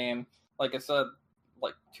installed the game, like I said,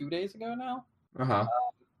 like 2 days ago now.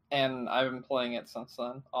 And I've been playing it since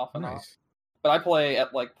then, off and off. But I play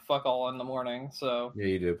at like fuck all in the morning, so yeah,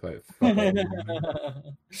 you do play at fuck all in the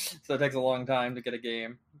morning. So it takes a long time to get a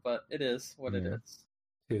game, but it is what it is.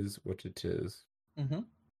 Tis what it is. Mm-hmm.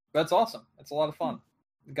 That's awesome. It's a lot of fun.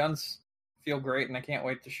 The guns feel great, and I can't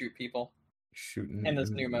wait to shoot people. Shooting in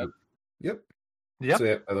this new mode. Yep. So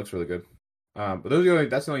yeah, that looks really good. But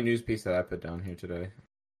that's the only news piece that I put down here today.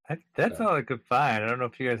 That's all I could find. I don't know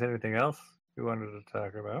if you guys had anything else you wanted to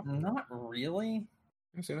talk about. Not really.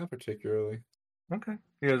 I'm saying not particularly. Okay.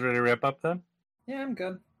 You guys ready to wrap up then? Yeah, I'm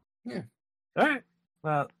good. Yeah. All right.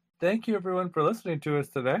 Well, thank you everyone for listening to us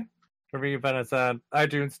today. Remember, you can find us on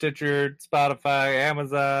iTunes, Stitcher, Spotify,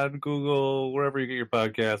 Amazon, Google, wherever you get your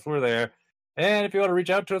podcasts. We're there. And if you want to reach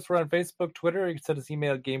out to us, we're on Facebook, Twitter. You can send us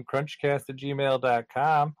email at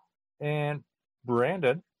gamecrunchcast@gmail.com. And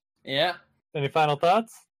Brandon? Yeah? Any final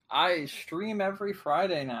thoughts? I stream every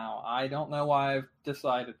Friday now. I don't know why I've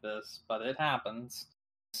decided this, but it happens.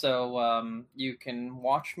 So you can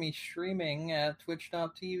watch me streaming at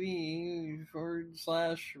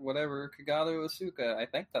twitch.tv/whatever, Kagato Asuka. I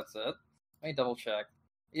think that's it. Let me double check.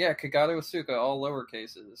 Yeah, Kagato Asuka, all lower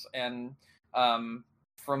cases. And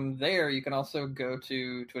From there, you can also go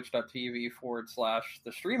to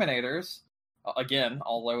twitch.tv/the Streaminators. Again,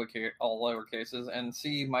 all lowercases, and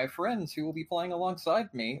see my friends who will be playing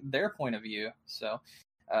alongside me, their point of view. So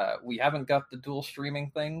we haven't got the dual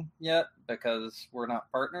streaming thing yet because we're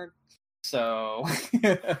not partnered. So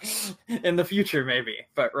in the future, maybe.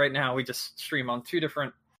 But right now, we just stream on 2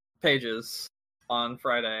 different pages on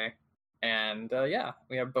Friday. And yeah,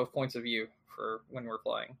 we have both points of view for when we're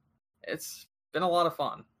playing. It's been a lot of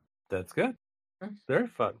fun. That's good. Very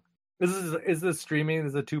fun. Is this streaming?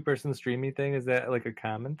 Is a 2-person streaming thing? Is that like a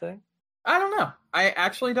common thing? I don't know. I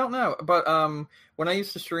actually don't know. But when I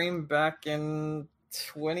used to stream back in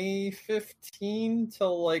 2015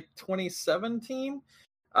 till like 2017,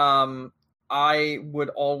 I would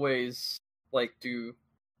always like do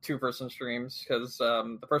 2-person streams because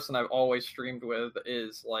the person I've always streamed with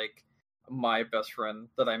is like my best friend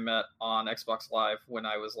that I met on Xbox Live when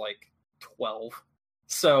I was like 12.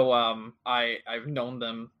 So I've known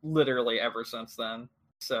them literally ever since then.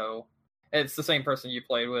 So it's the same person you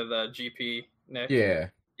played with, GP, Nick.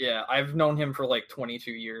 Yeah, I've known him for like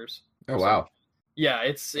 22 years. Oh wow. Yeah,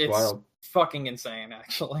 it's wild. Fucking insane,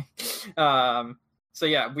 actually. So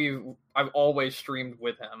yeah, I've always streamed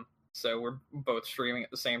with him. So we're both streaming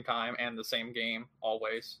at the same time and the same game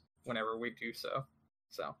always whenever we do so.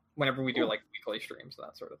 So whenever we do like weekly streams,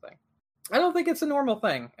 that sort of thing. I don't think it's a normal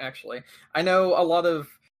thing, actually. I know a lot of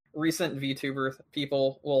recent VTuber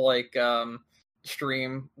people will like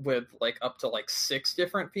stream with like up to like 6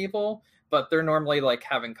 different people, but they're normally like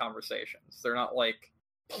having conversations. They're not like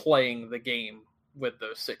playing the game with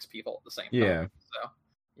those 6 people at the same time. Yeah. So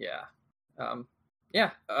yeah.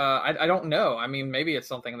 I don't know. I mean, maybe it's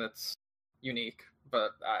something that's unique,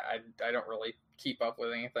 but I don't really keep up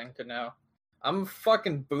with anything to know. I'm a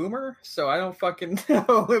fucking boomer, so I don't fucking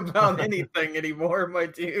know about anything anymore, my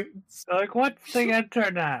dudes. Like, what's the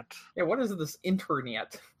internet? Yeah, what is this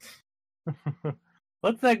internet?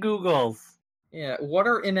 What's that Google's? Yeah, what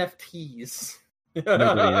are NFTs?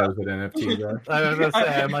 Nobody knows what NFTs are. I was gonna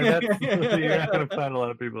say, I'm like, you're not gonna find a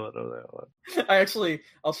lot of people that know that one.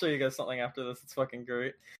 I'll show you guys something after this. It's fucking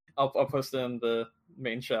great. I'll post it in the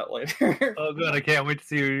main chat later. Oh, good! I can't wait to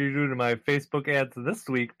see what you do to my Facebook ads this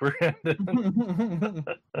week, Brandon.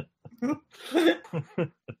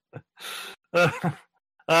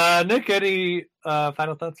 Nick, any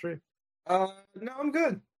final thoughts for you? No, I'm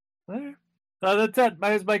good. All right. That's it. My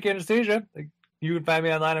name is Mike Anastasia. You can find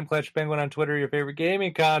me online. I'm Clash Penguin on Twitter, your favorite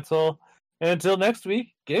gaming console. And until next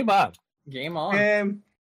week, game on. Game on. Game.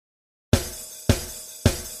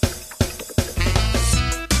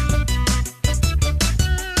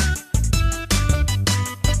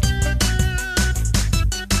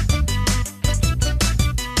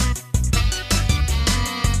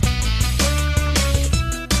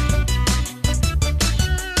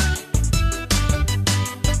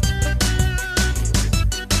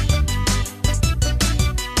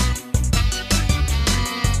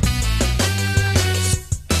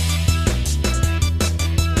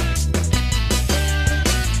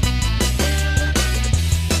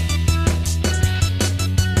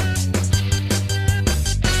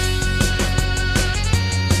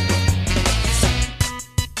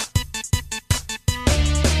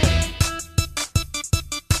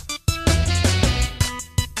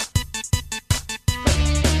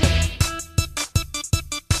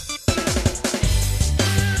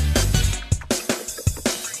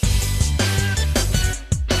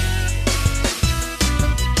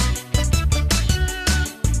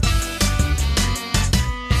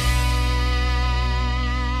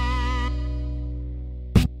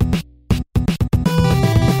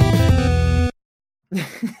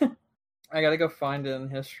 I gotta go find it in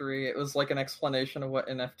history. It was like an explanation of what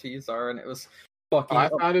NFTs are, and it was fucking. I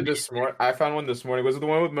found it this morning. I found one this morning. Was it the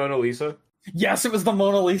one with Mona Lisa? Yes, it was the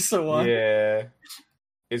Mona Lisa one. Yeah,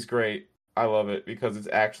 it's great. I love it because it's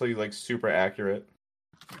actually like super accurate.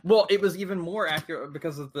 Well, it was even more accurate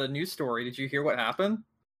because of the news story. Did you hear what happened?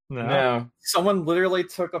 No. Someone literally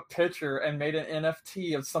took a picture and made an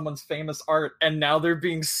NFT of someone's famous art, and now they're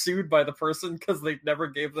being sued by the person because they never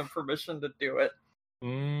gave them permission to do it.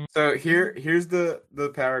 So here's the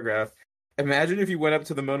paragraph. Imagine if you went up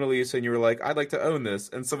to the Mona Lisa and you were like, I'd like to own this,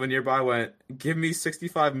 and someone nearby went, give me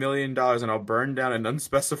 $65 million and I'll burn down an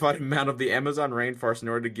unspecified amount of the Amazon rainforest in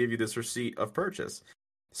order to give you this receipt of purchase.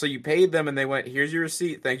 So you paid them and they went, here's your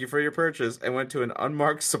receipt, thank you for your purchase, and went to an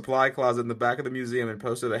unmarked supply closet in the back of the museum and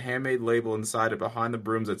posted a handmade label inside it behind the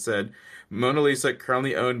brooms that said, Mona Lisa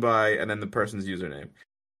currently owned by, and then the person's username.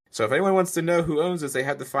 So if anyone wants to know who owns this, they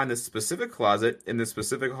have to find this specific closet in this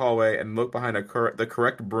specific hallway and look behind the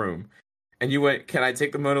correct broom. And you went, "Can I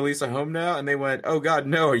take the Mona Lisa home now?" And they went, "Oh God,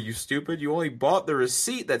 no, are you stupid? You only bought the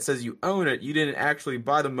receipt that says you own it. You didn't actually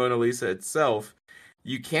buy the Mona Lisa itself.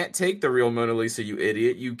 You can't take the real Mona Lisa, you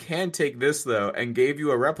idiot. You can take this though," and gave you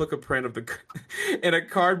a replica print of the in a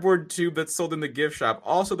cardboard tube that's sold in the gift shop.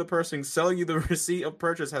 Also, the person selling you the receipt of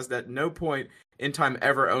purchase has at no point in time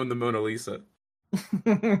ever owned the Mona Lisa.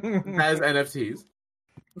 As NFTs.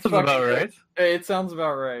 That's about right. It sounds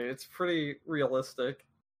about right. It's pretty realistic.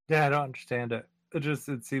 Yeah, I don't understand it.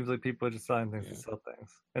 It seems like people are just selling things to sell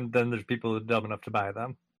things, and then there's people who are dumb enough to buy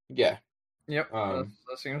them. Yeah. Yep. That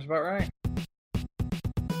seems about right.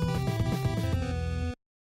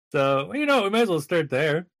 So we might as well start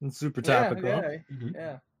there. It's super topical.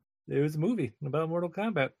 Yeah. It was a movie about Mortal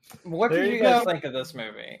Kombat. What did you guys think of this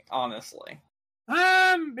movie? Honestly,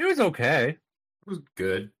 it was okay. It was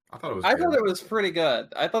good. I thought it was pretty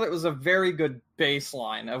good. I thought it was a very good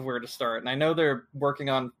baseline of where to start. And I know they're working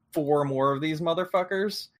on 4 more of these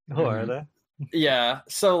motherfuckers. Oh, are they? Yeah.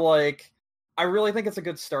 So, like, I really think it's a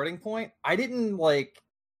good starting point. I didn't, like,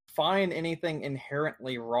 find anything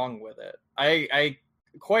inherently wrong with it. I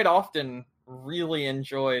quite often really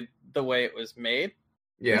enjoyed the way it was made.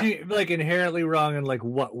 Yeah. Like, inherently wrong in, like,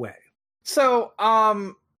 what way? So,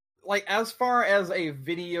 like, as far as a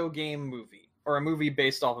video game movie, or a movie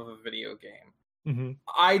based off of a video game,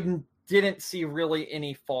 I didn't see really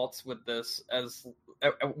any faults with this as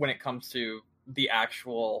when it comes to the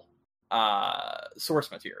actual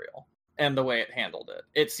source material and the way it handled it.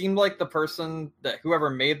 It seemed like the person that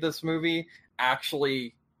whoever made this movie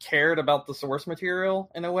actually cared about the source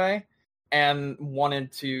material in a way and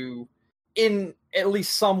wanted to, in at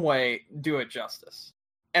least some way, do it justice.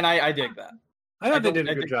 And I dig that. I thought they did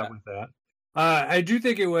a good job with that. I do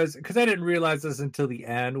think it was, because I didn't realize this until the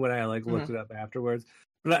end when I looked it up afterwards,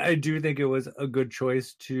 but I do think it was a good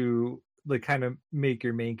choice to like kind of make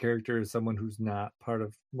your main character someone who's not part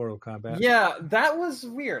of Mortal Kombat. Yeah, that was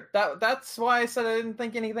weird. That's why I said I didn't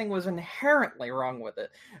think anything was inherently wrong with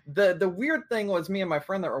it. The weird thing was me and my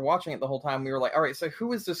friend that were watching it the whole time, we were like, all right, so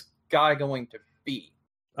who is this guy going to be?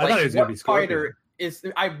 I thought he was going to be Scorpion.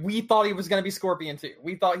 We thought he was going to be Scorpion too.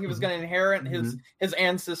 We thought he was going to inherit his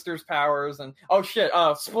ancestors' powers, and oh shit,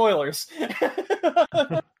 spoilers.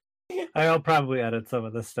 I'll probably edit some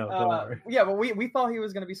of this stuff. Don't worry. Yeah, but we thought he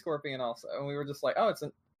was going to be Scorpion also, and we were just like, oh, it's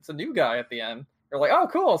a new guy at the end. We're like, oh,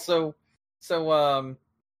 cool. So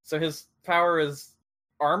his power is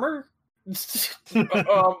armor.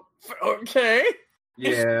 Okay.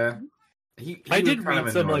 Yeah. I did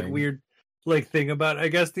read some like weird thing about, I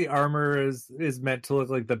guess the armor is meant to look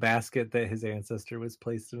like the basket that his ancestor was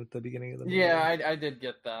placed in at the beginning of the movie. Yeah, I did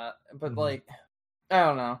get that, but like, I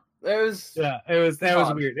don't know. That was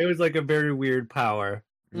weird. It was like a very weird power.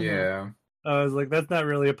 Yeah. I was like, that's not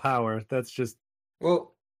really a power. That's just.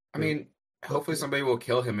 Well, I mean, hopefully somebody will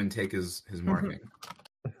kill him and take his marking.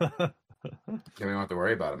 Then we don't have to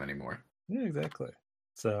worry about him anymore. Yeah, exactly.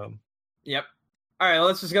 So. Yep. All right,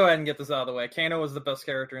 let's just go ahead and get this out of the way. Kano was the best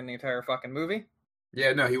character in the entire fucking movie.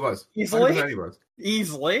 Yeah, no, he was. Easily? He was.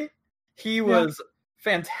 Easily. He was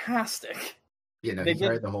fantastic. Yeah, no, he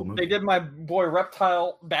carried the whole movie. They did my boy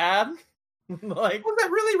Reptile bad. Like, was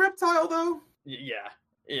that really Reptile, though? Yeah.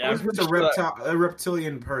 Or was it a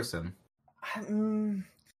reptilian person?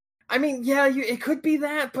 I mean, yeah, it could be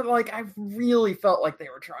that, but like, I really felt like they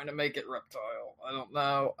were trying to make it Reptile. I don't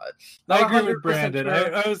know. I agree with Brandon.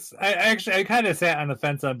 I kind of sat on the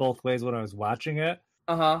fence on both ways when I was watching it.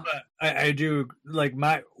 But I do like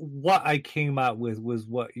what I came out with was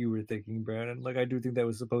what you were thinking, Brandon. Like, I do think that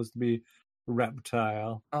was supposed to be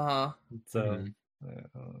Reptile. So I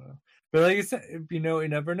don't know. But like you said, you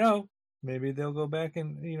never know. Maybe they'll go back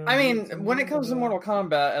and I mean, when it comes to Mortal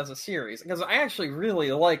Kombat as a series, because I actually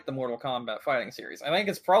really like the Mortal Kombat fighting series. I think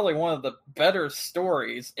it's probably one of the better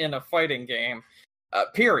stories in a fighting game,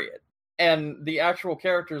 period. And the actual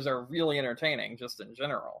characters are really entertaining, just in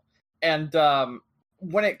general. And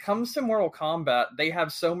when it comes to Mortal Kombat, they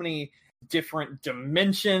have so many different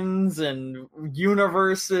dimensions and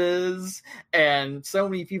universes, and so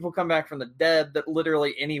many people come back from the dead that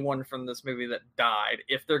literally anyone from this movie that died,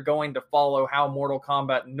 if they're going to follow how Mortal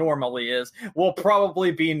Kombat normally is, will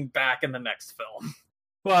probably be back in the next film.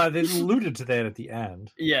 Well, they alluded to that at the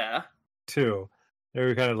end. Yeah. Too. They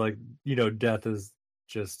were kind of like, death is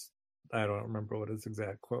just, I don't remember what his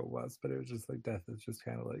exact quote was, but it was just like, death is just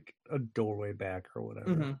kind of like a doorway back or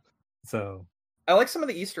whatever. So I like some of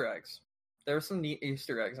the Easter eggs. There were some neat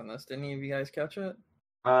Easter eggs in this. Did any of you guys catch it?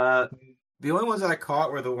 The only ones that I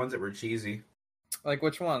caught were the ones that were cheesy. Like,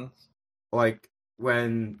 which ones? Like,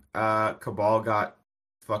 when Cabal got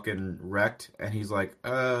fucking wrecked, and he's like,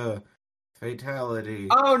 Fatality.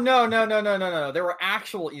 Oh no! There were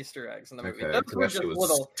actual Easter eggs in the movie. Okay, Those 'cause were that shit just was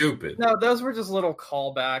little. stupid. No, those were just little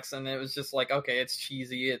callbacks, and it was just like, okay, it's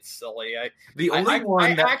cheesy, it's silly. The I only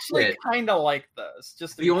one that actually fit, kind of like those.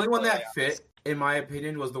 Just to the be only one completely that honest. fit, in my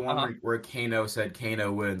opinion, was the one Uh-huh. where Kano said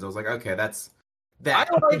Kano wins. I was like, okay, that I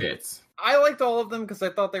like fits. I liked all of them because I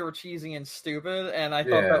thought they were cheesy and stupid, and I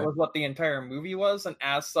thought that Yeah. was what the entire movie was, and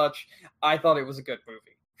as such, I thought it was a good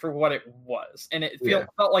movie for what it was, and it Yeah.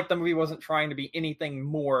 felt like the movie wasn't trying to be anything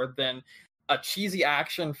more than a cheesy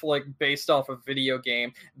action flick based off a video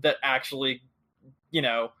game that actually,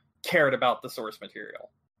 cared about the source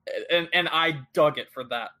material, and I dug it for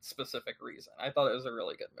that specific reason. I thought it was a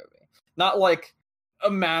really good movie, not like a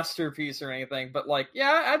masterpiece or anything, but like,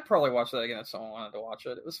 yeah, I'd probably watch that again if someone wanted to watch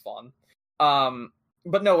it. It was fun.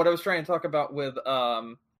 But no, what I was trying to talk about with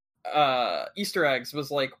Easter eggs was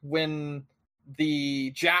like when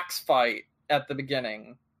the Jax fight at the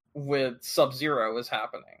beginning with Sub-Zero was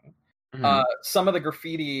happening. Mhm. Some of the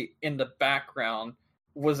graffiti in the background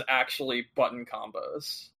was actually button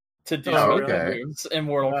combos to do okay. moves in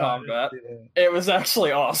Mortal Kombat. Yeah. It was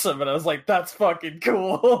actually awesome, and I was like, that's fucking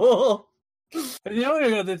cool. The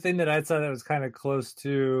only other thing that I saw that was kind of close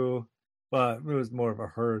to, but it was more of a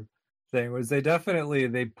herd thing, was they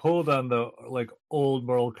pulled on the like old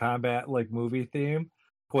Mortal Kombat like movie theme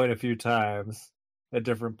quite a few times at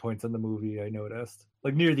different points in the movie. I noticed,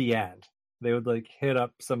 like near the end, they would like hit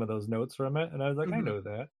up some of those notes from it, and I was like, I know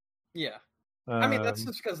that. Yeah. I mean, that's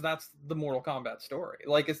just because that's the Mortal Kombat story.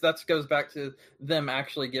 Like, that goes back to them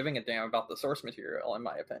actually giving a damn about the source material, in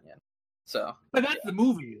my opinion. So, but that's the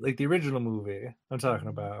movie, like the original movie I'm talking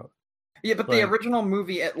about. Yeah, but the original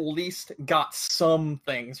movie at least got some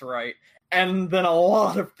things right, and then a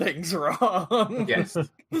lot of things wrong. Yes.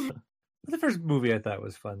 The first movie I thought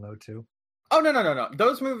was fun though too. Oh no!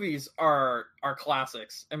 Those movies are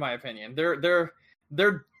classics, in my opinion.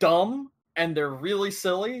 They're dumb and they're really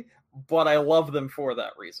silly, but I love them for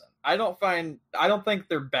that reason. I don't think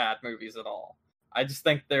they're bad movies at all. I just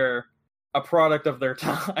think they're a product of their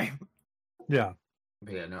time. Yeah.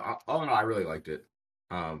 But yeah, no. All in all, I really liked it.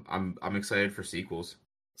 I'm excited for sequels.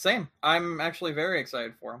 Same. I'm actually very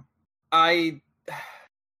excited for them. I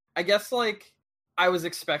guess like I was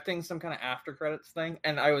expecting some kind of after credits thing,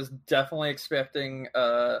 and I was definitely expecting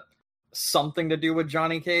something to do with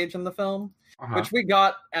Johnny Cage in the film, which we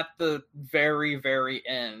got at the very, very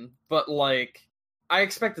end. But like, I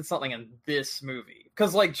expected something in this movie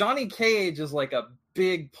because like Johnny Cage is like a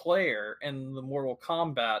big player in the Mortal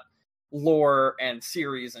Kombat lore and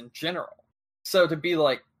series in general. So to be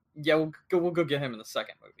like, yeah, we'll go get him in the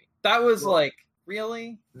second movie. That was like,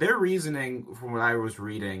 really? Their reasoning, from what I was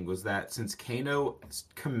reading, was that since Kano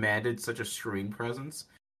commanded such a screen presence,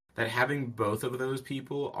 that having both of those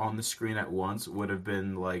people on the screen at once would have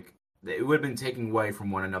been like, it would have been taking away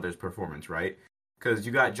from one another's performance, right? Because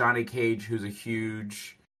you got Johnny Cage, who's a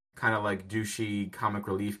huge kind of like douchey comic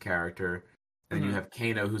relief character, and you have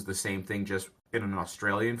Kano, who's the same thing, just in an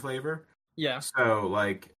Australian flavor. Yeah. So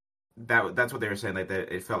like that's what they were saying, like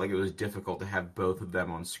that it felt like it was difficult to have both of them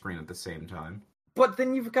on screen at the same time. But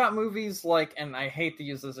then you've got movies like, and I hate to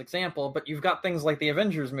use this example, but you've got things like the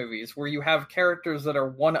Avengers movies where you have characters that are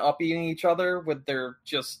one-upping each other with their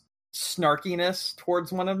just snarkiness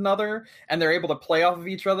towards one another, and they're able to play off of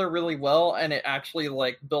each other really well, and it actually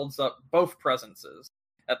like builds up both presences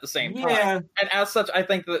at the same time. Yeah. And as such, I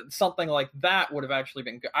think that something like that would have actually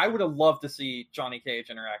been good. I would have loved to see Johnny Cage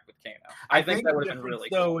interact with Kano. I think that would have been really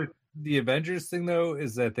cool. With the Avengers thing, though,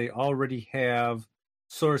 is that they already have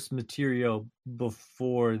source material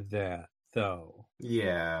before that, though.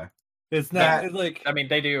 Yeah. It's not it's like... I mean,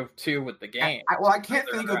 they do, too, with the game. I can't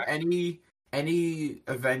think of any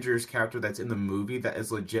Avengers character that's in the movie that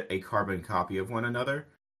is legit a carbon copy of one another,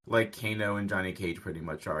 like Kano and Johnny Cage pretty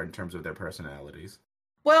much are in terms of their personalities.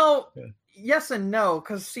 Well, yes and no,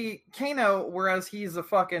 because see, Kano, whereas he's a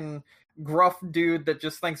fucking gruff dude that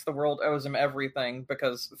just thinks the world owes him everything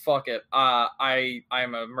because fuck it, I'm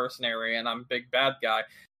a mercenary and I'm a big bad guy.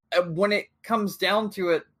 When it comes down to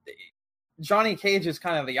it, Johnny Cage is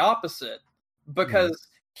kind of the opposite because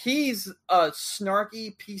he's a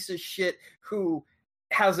snarky piece of shit who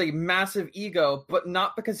has a massive ego, but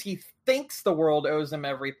not because he thinks the world owes him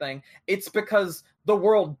everything. It's because the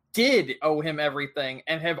world did owe him everything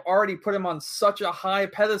and have already put him on such a high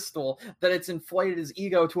pedestal that it's inflated his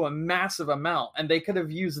ego to a massive amount. And they could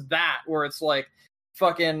have used that where it's like,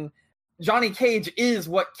 fucking Johnny Cage is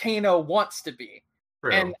what Kano wants to be.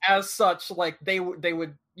 True. And as such, like they would,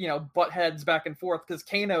 butt heads back and forth because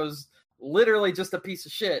Kano's literally just a piece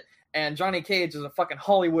of shit. And Johnny Cage is a fucking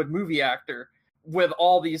Hollywood movie actor with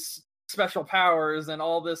all these special powers and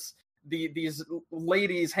all this these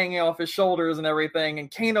ladies hanging off his shoulders and everything, and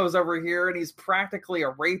Kano's over here and he's practically a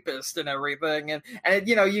rapist and everything, and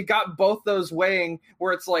you got both those weighing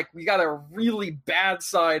where it's like we got a really bad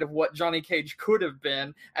side of what Johnny Cage could have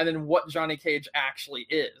been and then what Johnny Cage actually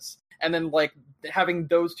is, and then like having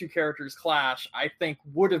those two characters clash I think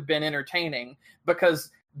would have been entertaining because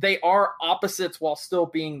they are opposites while still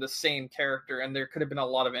being the same character, and there could have been a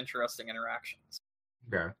lot of interesting interactions.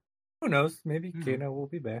 Okay. Who knows? Maybe Kano will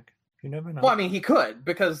be back. You never know. Well, I mean, he could,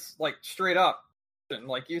 because, like, straight up, and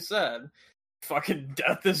like you said, fucking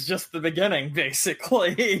death is just the beginning,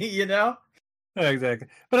 basically, you know? Exactly.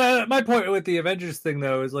 But my point with the Avengers thing,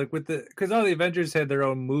 though, is like because all the Avengers had their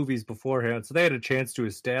own movies beforehand, so they had a chance to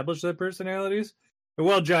establish their personalities. But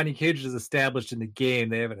while Johnny Cage is established in the game,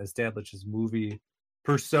 they haven't established his movie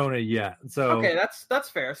persona yet. So okay, that's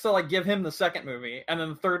fair. So like give him the second movie, and then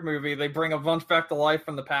the third movie they bring a bunch back to life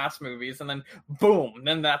from the past movies, and then boom,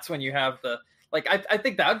 then that's when you have the like I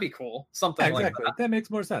think that would be cool. Something exactly. like that. That makes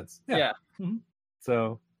more sense. Yeah. Mm-hmm.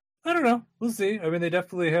 So I don't know. We'll see. I mean, they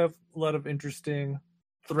definitely have a lot of interesting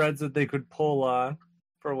threads that they could pull on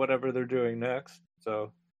for whatever they're doing next.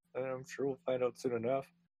 So I'm sure we'll find out soon enough.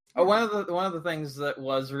 Oh, one of the things that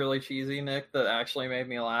was really cheesy, Nick, that actually made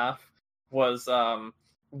me laugh was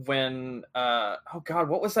when oh god,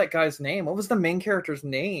 what was that guy's name? What was the main character's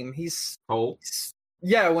name? He's Cole.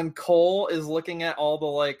 Yeah, when Cole is looking at all the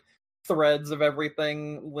like threads of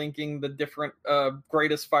everything linking the different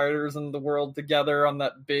greatest fighters in the world together on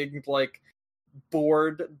that big like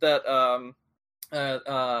board that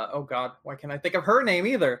oh god, why can't I think of her name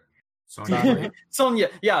either? Sonya,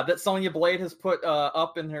 yeah, that Sonya Blade has put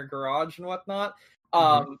up in her garage and whatnot.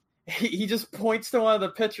 He just points to one of the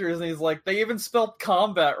pictures and he's like, they even spelled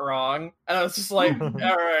combat wrong. And I was just like, all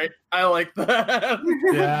right, I like that.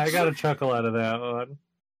 Yeah, I got a chuckle out of that one.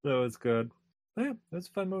 That was good. But yeah, it was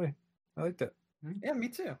a fun movie. I liked it. Yeah, me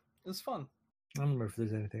too. It was fun. I don't remember if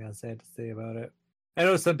there's anything else I had to say about it. I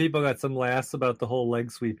know some people got some laughs about the whole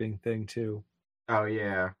leg sweeping thing too. Oh,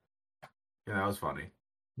 yeah. Yeah, that was funny.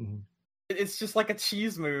 Mm-hmm. It's just like a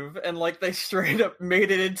cheese move, and like they straight up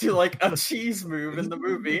made it into like a cheese move in the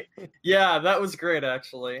movie. Yeah, that was great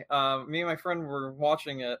actually. Me and my friend were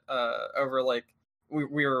watching it over like we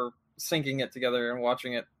were syncing it together and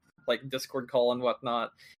watching it like Discord call and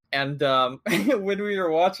whatnot. And when we were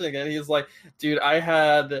watching it, he's like, "Dude, I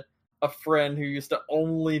had a friend who used to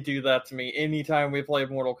only do that to me anytime we played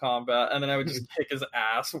Mortal Kombat, and then I would just kick his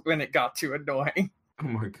ass when it got too annoying." Oh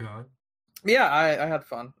my god. Yeah, I had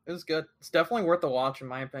fun. It was good. It's definitely worth a watch, in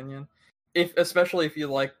my opinion. Especially if you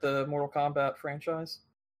like the Mortal Kombat franchise.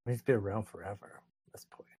 It's been around forever at this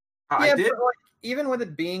point. Yeah, but like, even with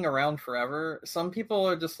it being around forever, some people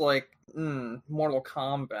are just like, Mortal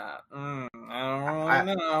Kombat. I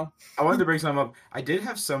don't know. I wanted to bring something up. I did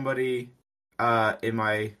have somebody in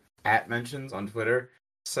my @mentions on Twitter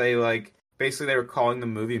say, like, basically they were calling the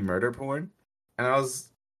movie murder porn. And I was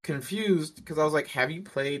confused because I was like, have you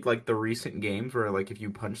played like the recent games where like if you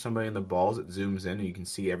punch somebody in the balls it zooms in and you can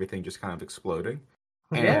see everything just kind of exploding?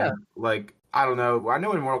 Yeah. And like I don't know, I know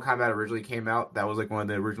when Mortal Kombat originally came out, that was like one of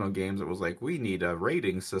the original games that was like, we need a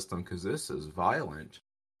rating system because this is violent.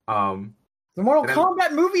 The Mortal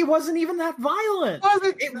Kombat movie wasn't even that violent.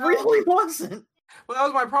 It really wasn't. Well, that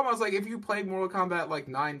was my problem. I was like, if you played Mortal Kombat like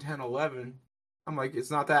 9, 10, 11, I'm like, it's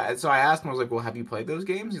not that. And so I asked him, I was like, well, have you played those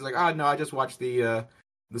games? He's like, no, I just watched the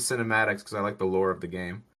cinematics because I like the lore of the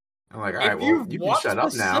game. I'm like, all right, well, you can shut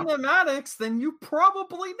up now. Cinematics, then you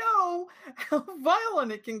probably know how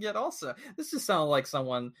violent it can get. Also, this just sounded like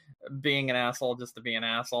someone being an asshole just to be an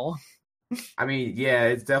asshole. I mean, yeah,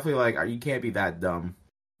 it's definitely like you can't be that dumb,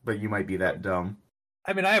 but you might be that dumb.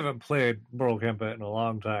 I mean, I haven't played Mortal Kombat in a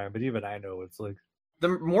long time, but even I know it's like the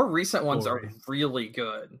more recent ones are really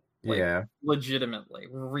good. Like, yeah, legitimately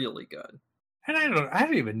really good. And I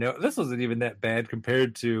don't even know. This wasn't even that bad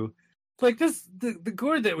compared to, like, this. The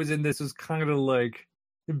gore that was in this was kind of like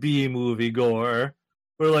B movie gore,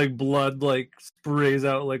 where like blood like sprays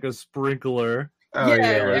out like a sprinkler. Oh,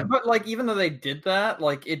 yeah, but like even though they did that,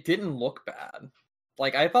 like it didn't look bad.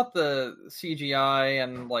 Like I thought the CGI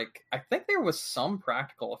and like I think there was some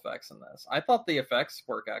practical effects in this. I thought the effects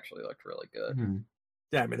work actually looked really good. Mm-hmm.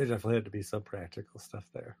 Yeah, I mean there definitely had to be some practical stuff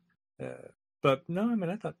there. But no, I mean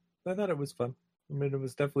I thought it was fun. I mean, it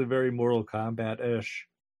was definitely very Mortal Kombat-ish,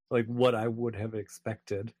 like what I would have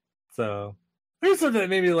expected. So there's something that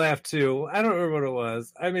made me laugh too. I don't remember what it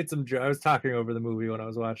was. I made some I was talking over the movie when I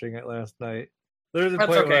was watching it last night. There's a That's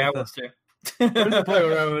point okay, I was too. There's a point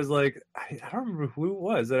where I was like, I don't remember who it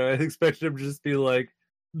was, and I expected him to just be like,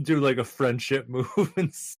 do like a friendship move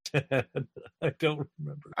instead. I don't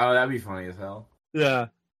remember. Oh, that'd be funny as hell. Yeah.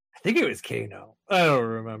 I think it was Kano. I don't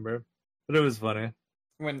remember, but it was funny.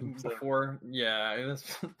 Before, yeah, it was.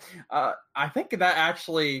 I think that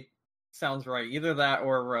actually sounds right. Either that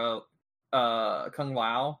or Kung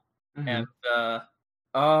Lao, and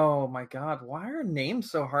oh my god, why are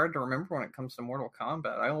names so hard to remember when it comes to Mortal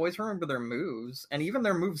Kombat? I always remember their moves and even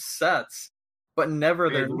their move sets, but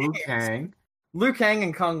never their Liu names. Kang. Liu Kang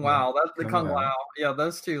and Kung Lao. That's the Kung Kung Lao. Yeah,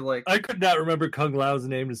 those two. Like I could not remember Kung Lao's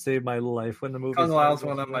name to save my life when the movie. Kung Lao's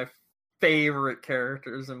one of my favorite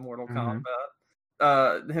characters in Mortal Kombat.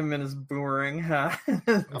 Him and his boomerang hat.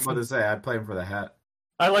 I'm about to say I'd play him for the hat.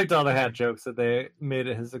 I liked all the hat jokes that they made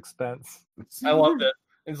at his expense. I loved it.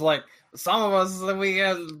 It's like some of us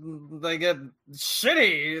they get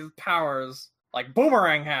shitty powers like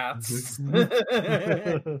boomerang hats.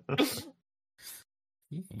 Anything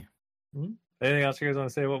else you guys want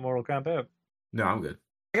to say about Mortal Kombat? No, I'm good.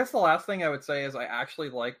 I guess the last thing I would say is I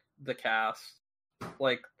actually liked the cast.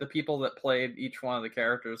 Like, the people that played each one of the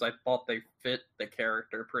characters, I thought they fit the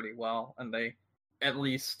character pretty well, and they at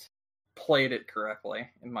least played it correctly,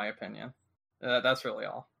 in my opinion. That's really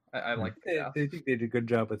all. I like the cast. I think they did a good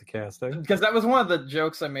job with the casting. Because that was one of the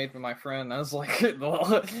jokes I made with my friend. I was like,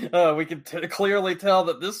 well, we could clearly tell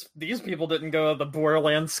that these people didn't go to the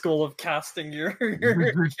Borderlands school of casting your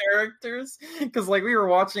characters. Because, like, we were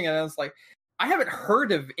watching it, and I was like, I haven't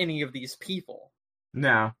heard of any of these people.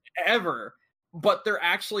 No. Ever. But they're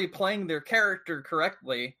actually playing their character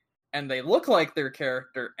correctly, and they look like their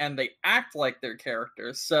character, and they act like their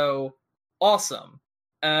character. So, awesome.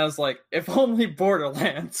 And I was like, if only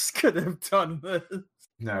Borderlands could have done this.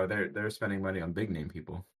 No, they're spending money on big name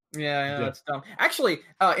people. Yeah, that's dumb. Actually,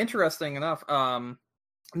 interesting enough,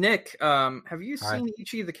 Nick, have you seen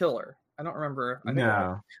Ichi the Killer? I don't remember.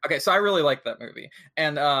 No. Okay, so I really like that movie.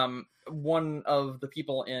 And one of the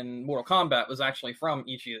people in Mortal Kombat was actually from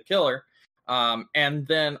Ichi the Killer. And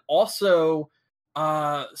then also,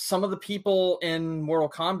 some of the people in Mortal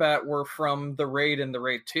Kombat were from the Raid and the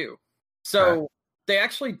Raid 2. So they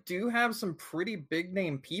actually do have some pretty big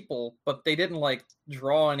name people, but they didn't like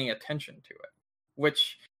draw any attention to it,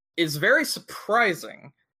 which is very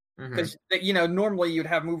surprising. Because normally you'd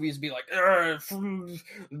have movies be like,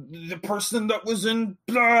 the person that was in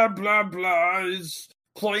blah blah blah is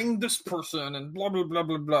playing this person and blah blah blah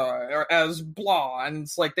blah blah, or as blah, and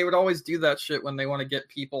it's like they would always do that shit when they want to get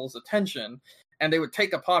people's attention, and they would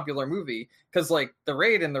take a popular movie, because like the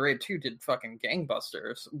Raid and the Raid 2 did fucking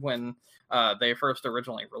gangbusters when they first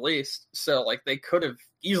originally released, so like they could have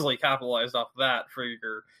easily capitalized off that for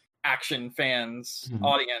your action fans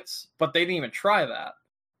audience, but they didn't even try that.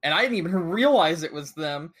 And I didn't even realize it was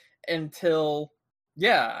them until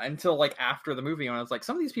like after the movie, when I was like,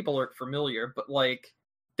 some of these people are familiar, but like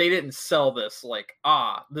they didn't sell this like,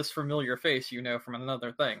 this familiar face, from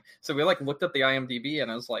another thing. So we like looked at the IMDb and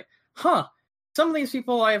I was like, some of these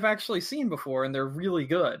people I have actually seen before and they're really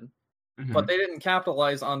good. But they didn't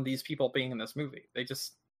capitalize on these people being in this movie. They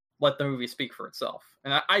just let the movie speak for itself.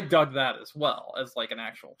 And I dug that as well as like an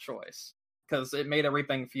actual choice, because it made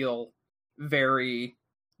everything feel very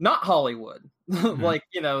not Hollywood. Like,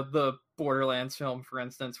 the Borderlands film, for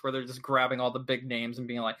instance, where they're just grabbing all the big names and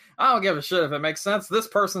being like, I don't give a shit if it makes sense. This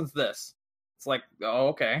person's this. It's like, oh,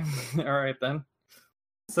 okay. All right, then.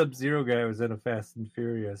 Sub-Zero guy was in a Fast and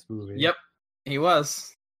Furious movie. Yep, he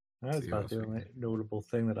was. That was about the only notable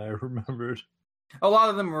thing that I remembered. A lot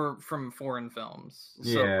of them were from foreign films.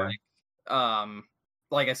 So, yeah.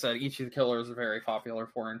 Like I said, Ichi the Killer is a very popular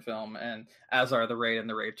foreign film, and as are the Raid and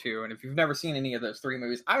the Raid 2. And if you've never seen any of those three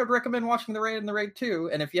movies, I would recommend watching the Raid and the Raid 2.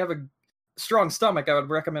 And if you have a strong stomach, I would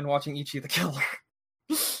recommend watching Ichi the Killer.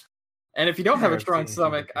 And if you don't have a strong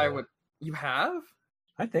stomach, I would... You have?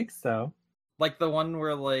 I think so. Like the one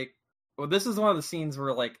where, like... Well, this is one of the scenes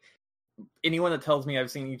where, like, anyone that tells me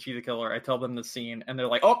I've seen Ichi the Killer, I tell them the scene, and they're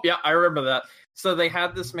like, oh, yeah, I remember that. So they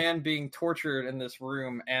had this man being tortured in this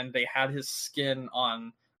room, and they had his skin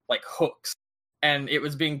on, like, hooks, and it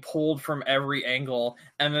was being pulled from every angle,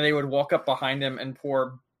 and then they would walk up behind him and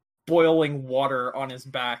pour boiling water on his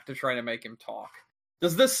back to try to make him talk.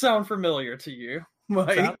 Does this sound familiar to you,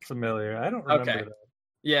 Mike? Sounds familiar. I don't remember that.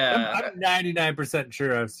 Yeah. I'm 99%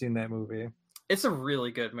 sure I've seen that movie. It's a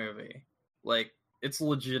really good movie. Like, it's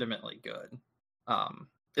legitimately good.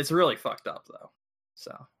 It's really fucked up, though.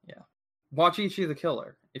 So, yeah. Watch Ichi the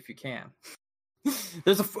Killer, if you can.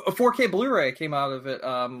 There's a 4K Blu-ray came out of it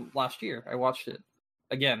last year. I watched it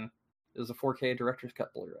again. It was a 4K Director's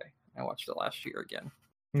Cut Blu-ray. I watched it last year again.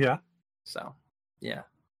 Yeah. So, yeah.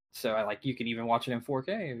 So, you can even watch it in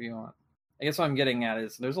 4K if you want. I guess what I'm getting at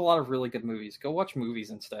is there's a lot of really good movies. Go watch movies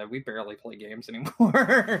instead. We barely play games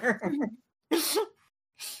anymore.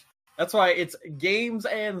 That's why it's games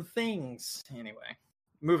and things. Anyway,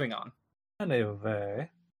 moving on. Anyway,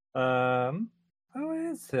 who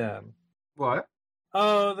is him? What?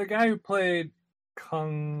 Oh, the guy who played not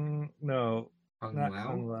Kung Kung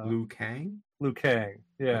Lao? Lao. Liu Kang? Liu Kang.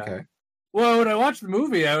 Yeah. Okay. Well, when I watched the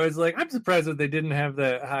movie, I was like, I'm surprised that they didn't have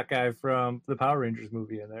that hot guy from the Power Rangers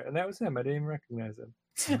movie in there, and that was him. I didn't even recognize him.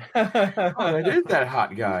 Oh, that is that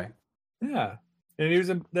hot guy. Yeah, and he was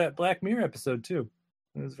in that Black Mirror episode too.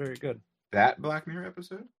 It was very good. That Black Mirror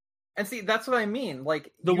episode? And see, that's what I mean.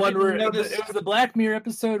 Like The you one didn't where notice... it was the Black Mirror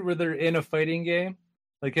episode where they're in a fighting game,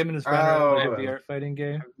 like him and his friend are in a VR fighting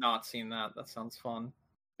game. I've not seen that. That sounds fun.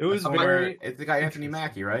 It was That's the one where very. it's the guy Anthony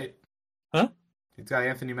Mackie, right? Huh? It's got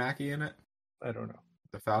Anthony Mackie in it. I don't know.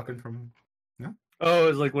 The Falcon from. Oh, it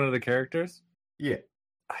was like one of the characters. Yeah.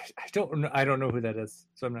 I don't know who that is,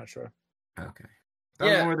 so I'm not sure. Okay.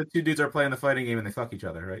 That's the one where the two dudes are playing the fighting game and they fuck each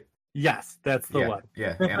other, right? Yes, that's the one.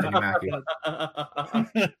 Yeah, Anthony Mackie.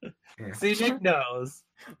 Yeah. See, Nick knows.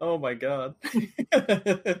 Oh my god.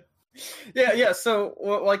 Yeah. So,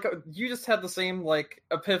 like, you just had the same like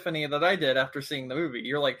epiphany that I did after seeing the movie.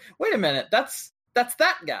 You're like, wait a minute, that's that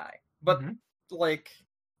guy. But like,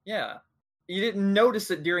 yeah, you didn't notice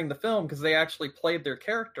it during the film because they actually played their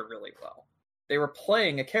character really well. They were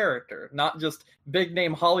playing a character, not just big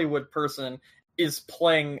name Hollywood person is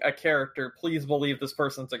playing a character. Please believe this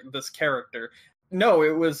person's this character. No,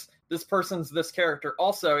 it was this person's this character.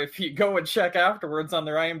 Also, if you go and check afterwards on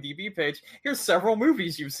their IMDb page, here's several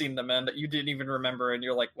movies you've seen them in that you didn't even remember, and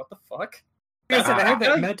you're like, what the fuck? I had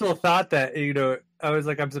that mental thought that, I was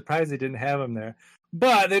like, I'm surprised they didn't have him there.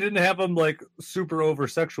 But they didn't have him, like, super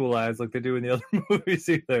over-sexualized like they do in the other movies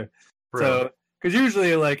either. Right. So, because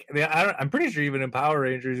usually, like, I'm pretty sure even in Power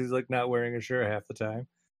Rangers, he's, like, not wearing a shirt half the time.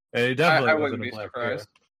 And he definitely wasn't a black hair.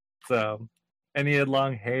 So, and he had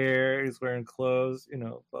long hair, he's wearing clothes,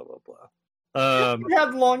 blah, blah, blah. He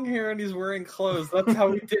had long hair and he's wearing clothes. That's how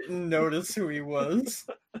we didn't notice who he was.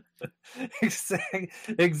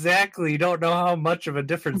 Exactly. You don't know how much of a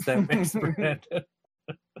difference that makes, Brandon.